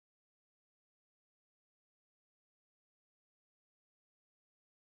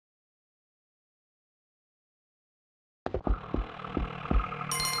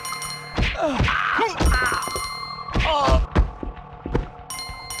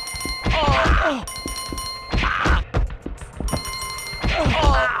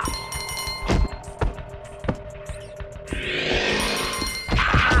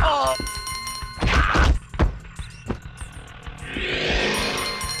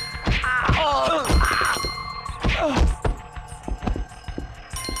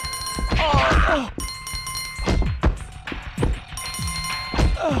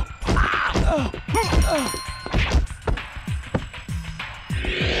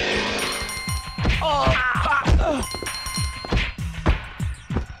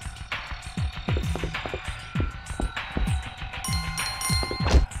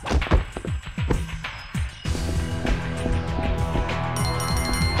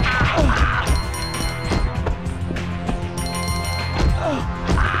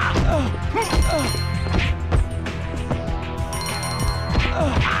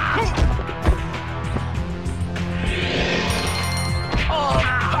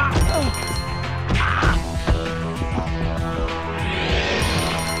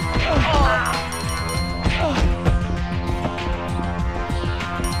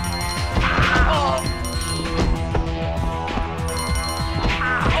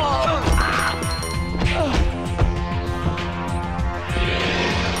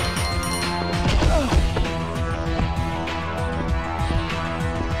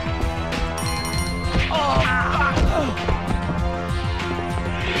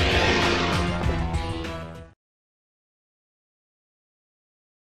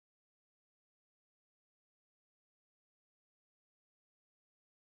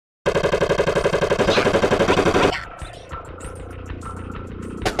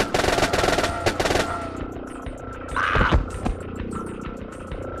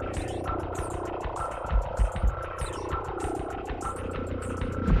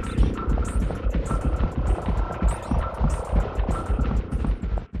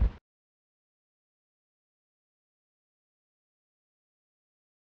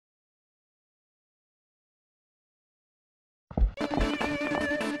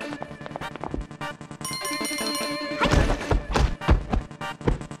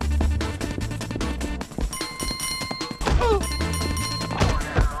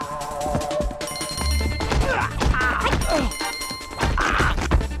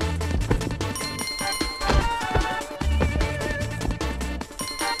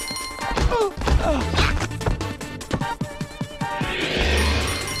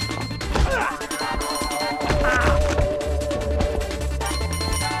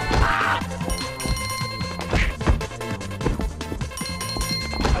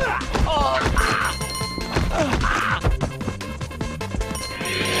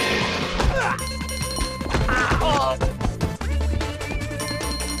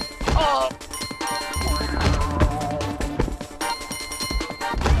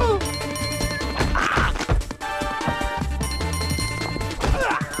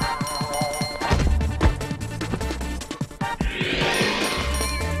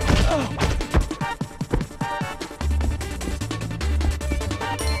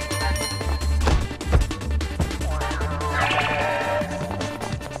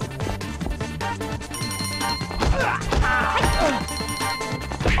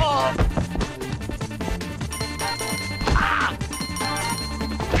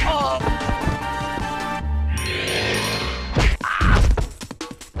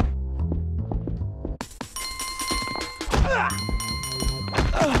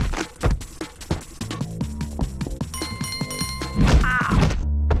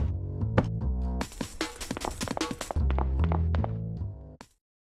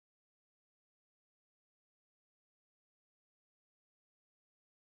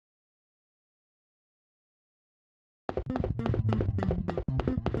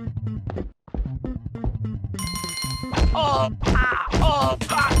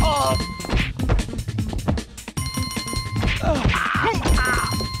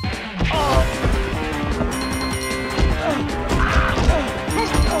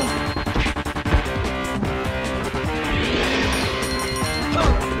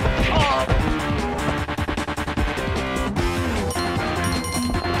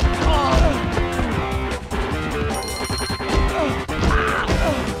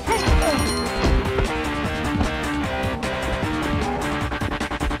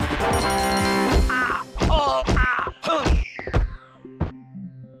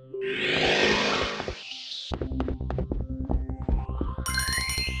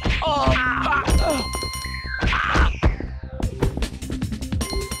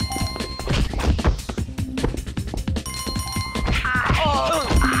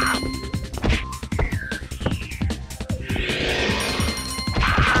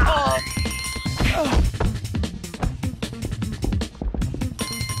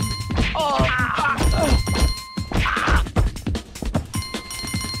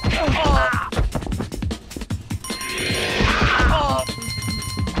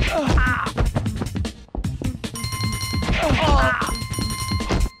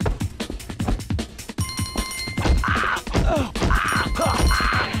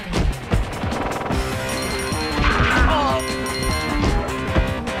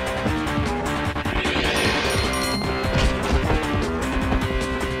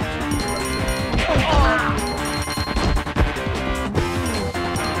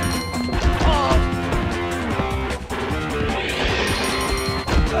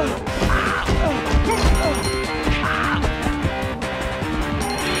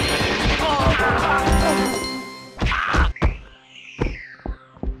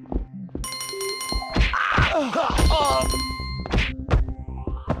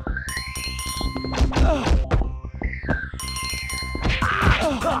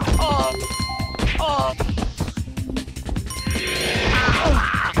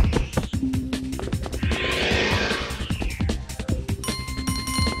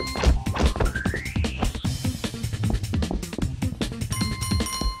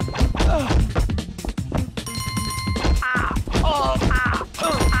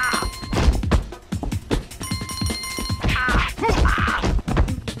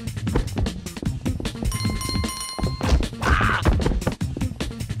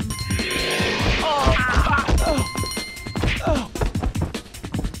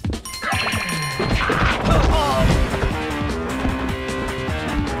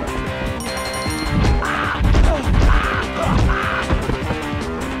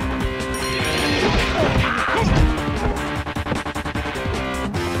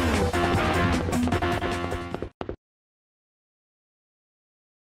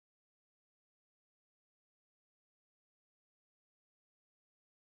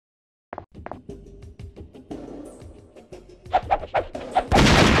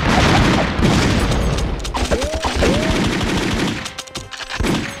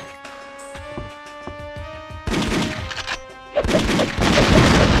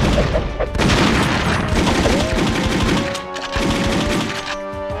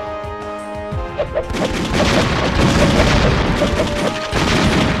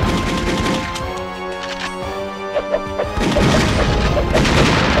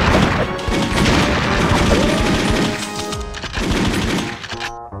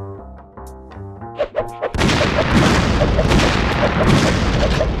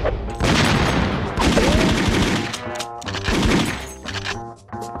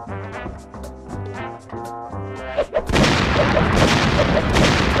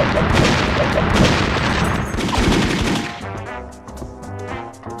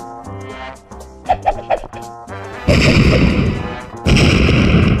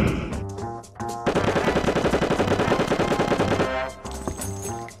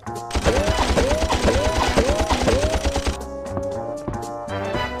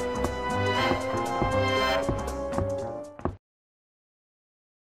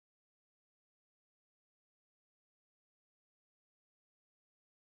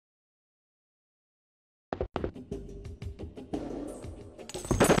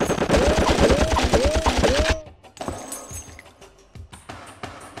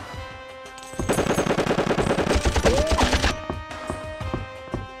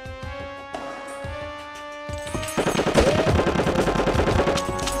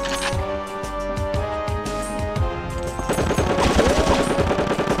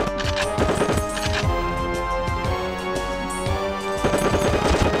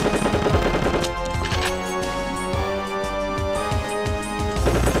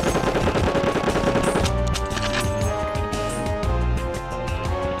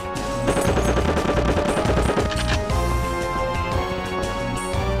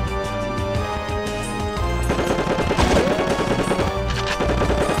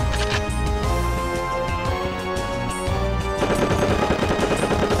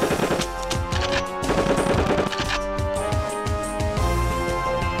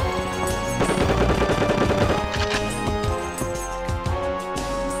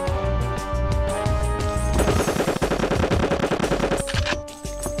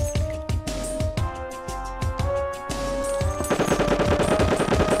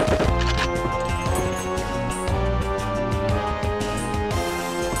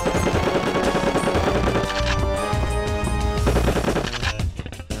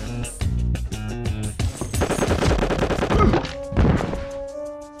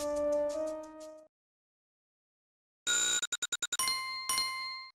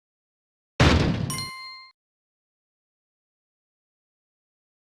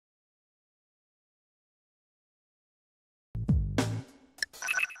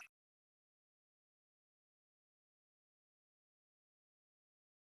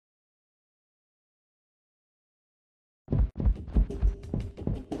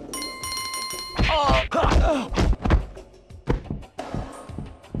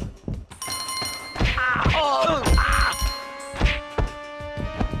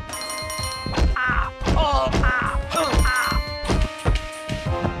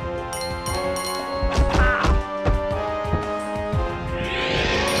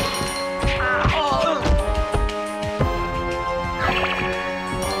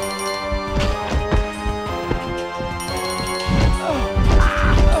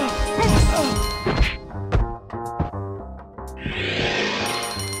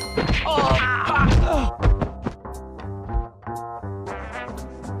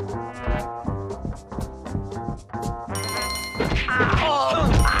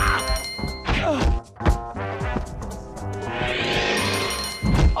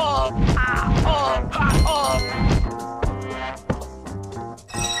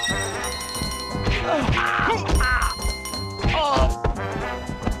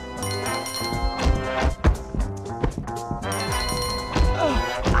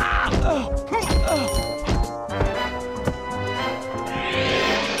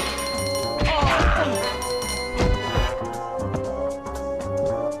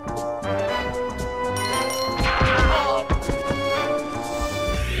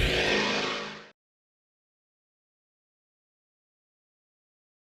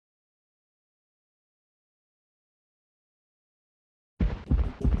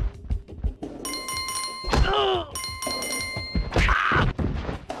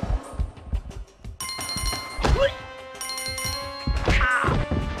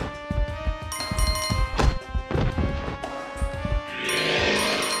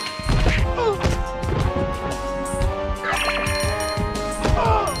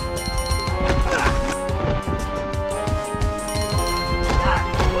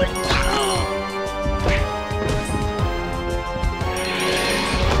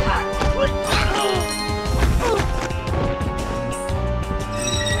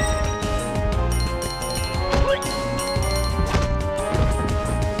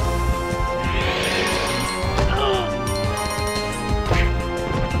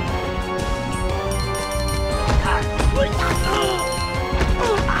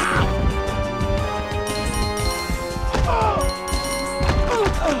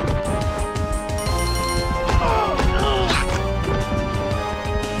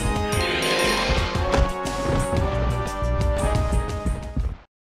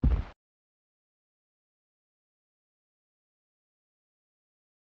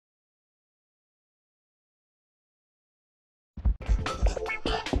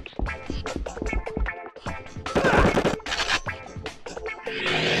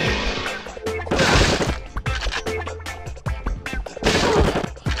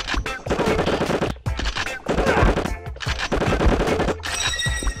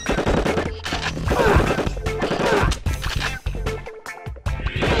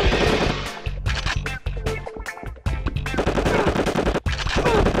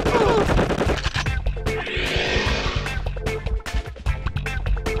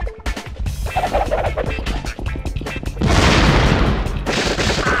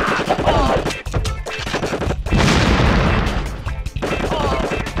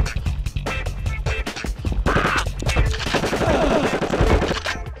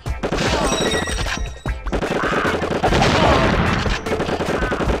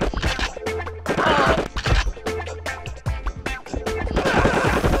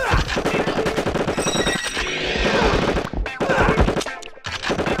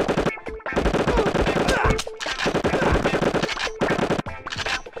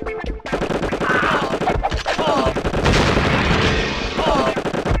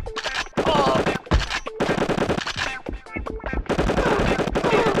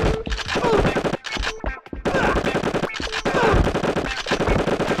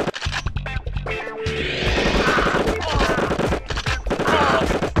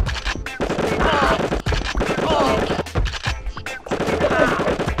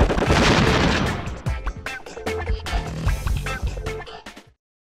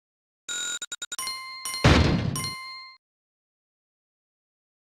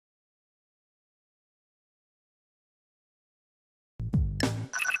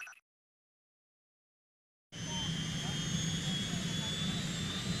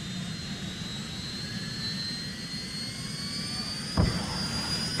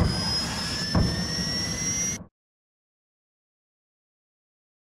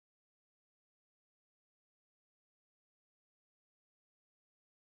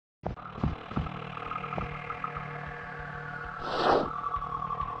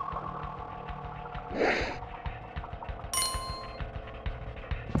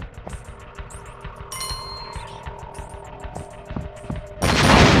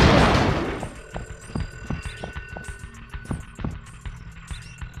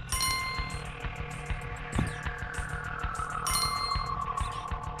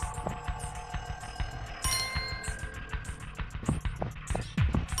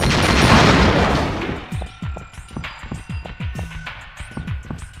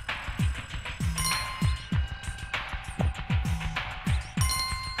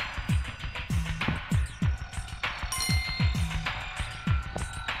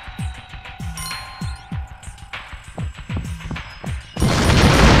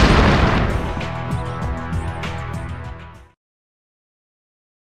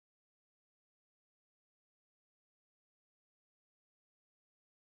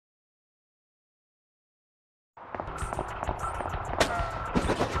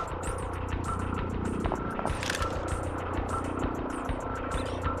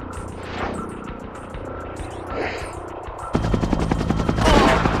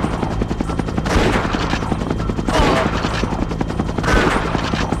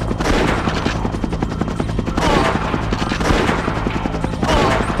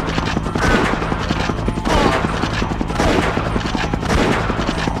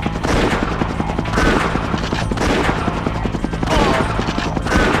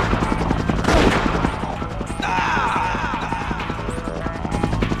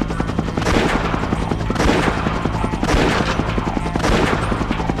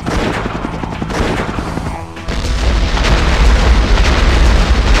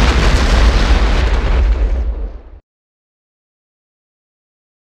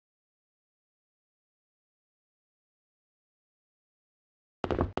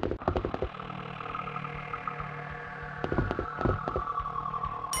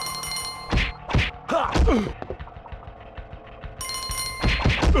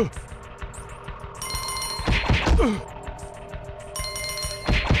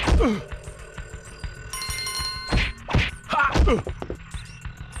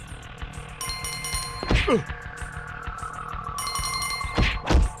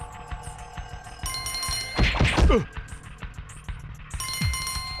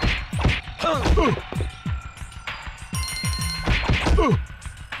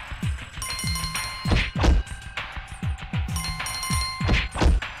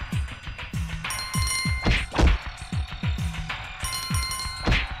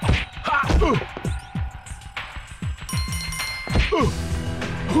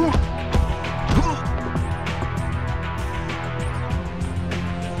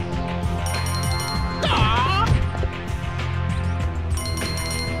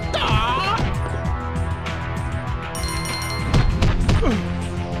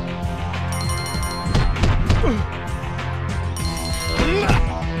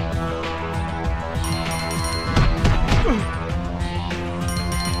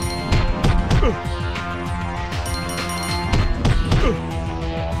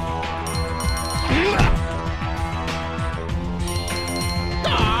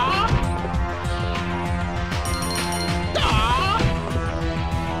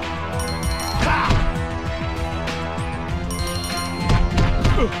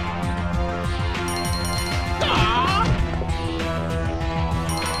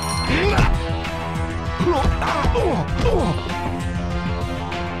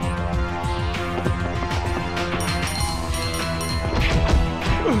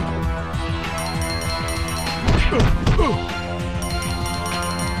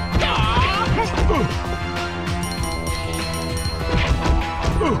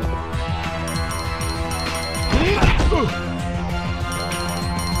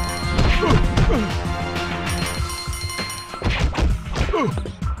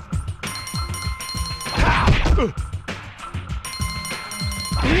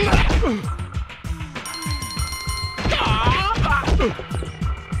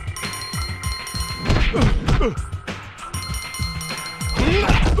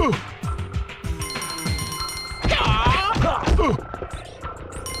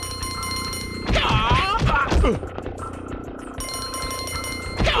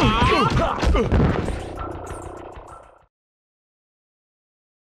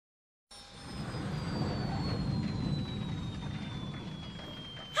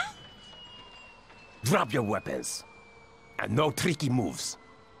 Drop your weapons. And no tricky moves.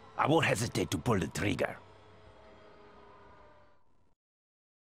 I won't hesitate to pull the trigger.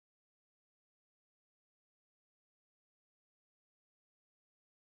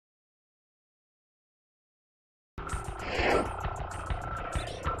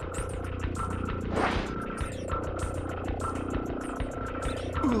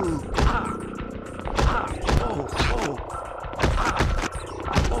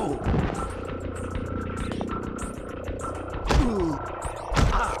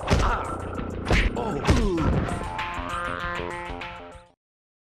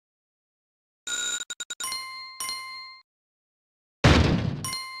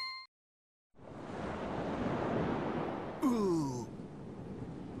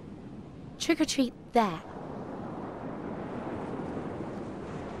 Trick or treat that.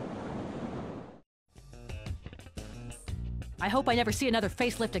 I hope I never see another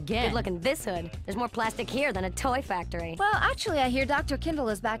facelift again. Good looking this hood. There's more plastic here than a toy factory. Well, actually, I hear Dr. Kindle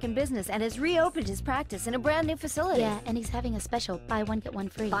is back in business and has reopened his practice in a brand new facility. Yeah, and he's having a special buy one, get one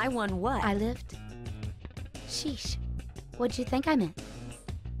free. Buy one what? I lived. Sheesh. What'd you think I meant?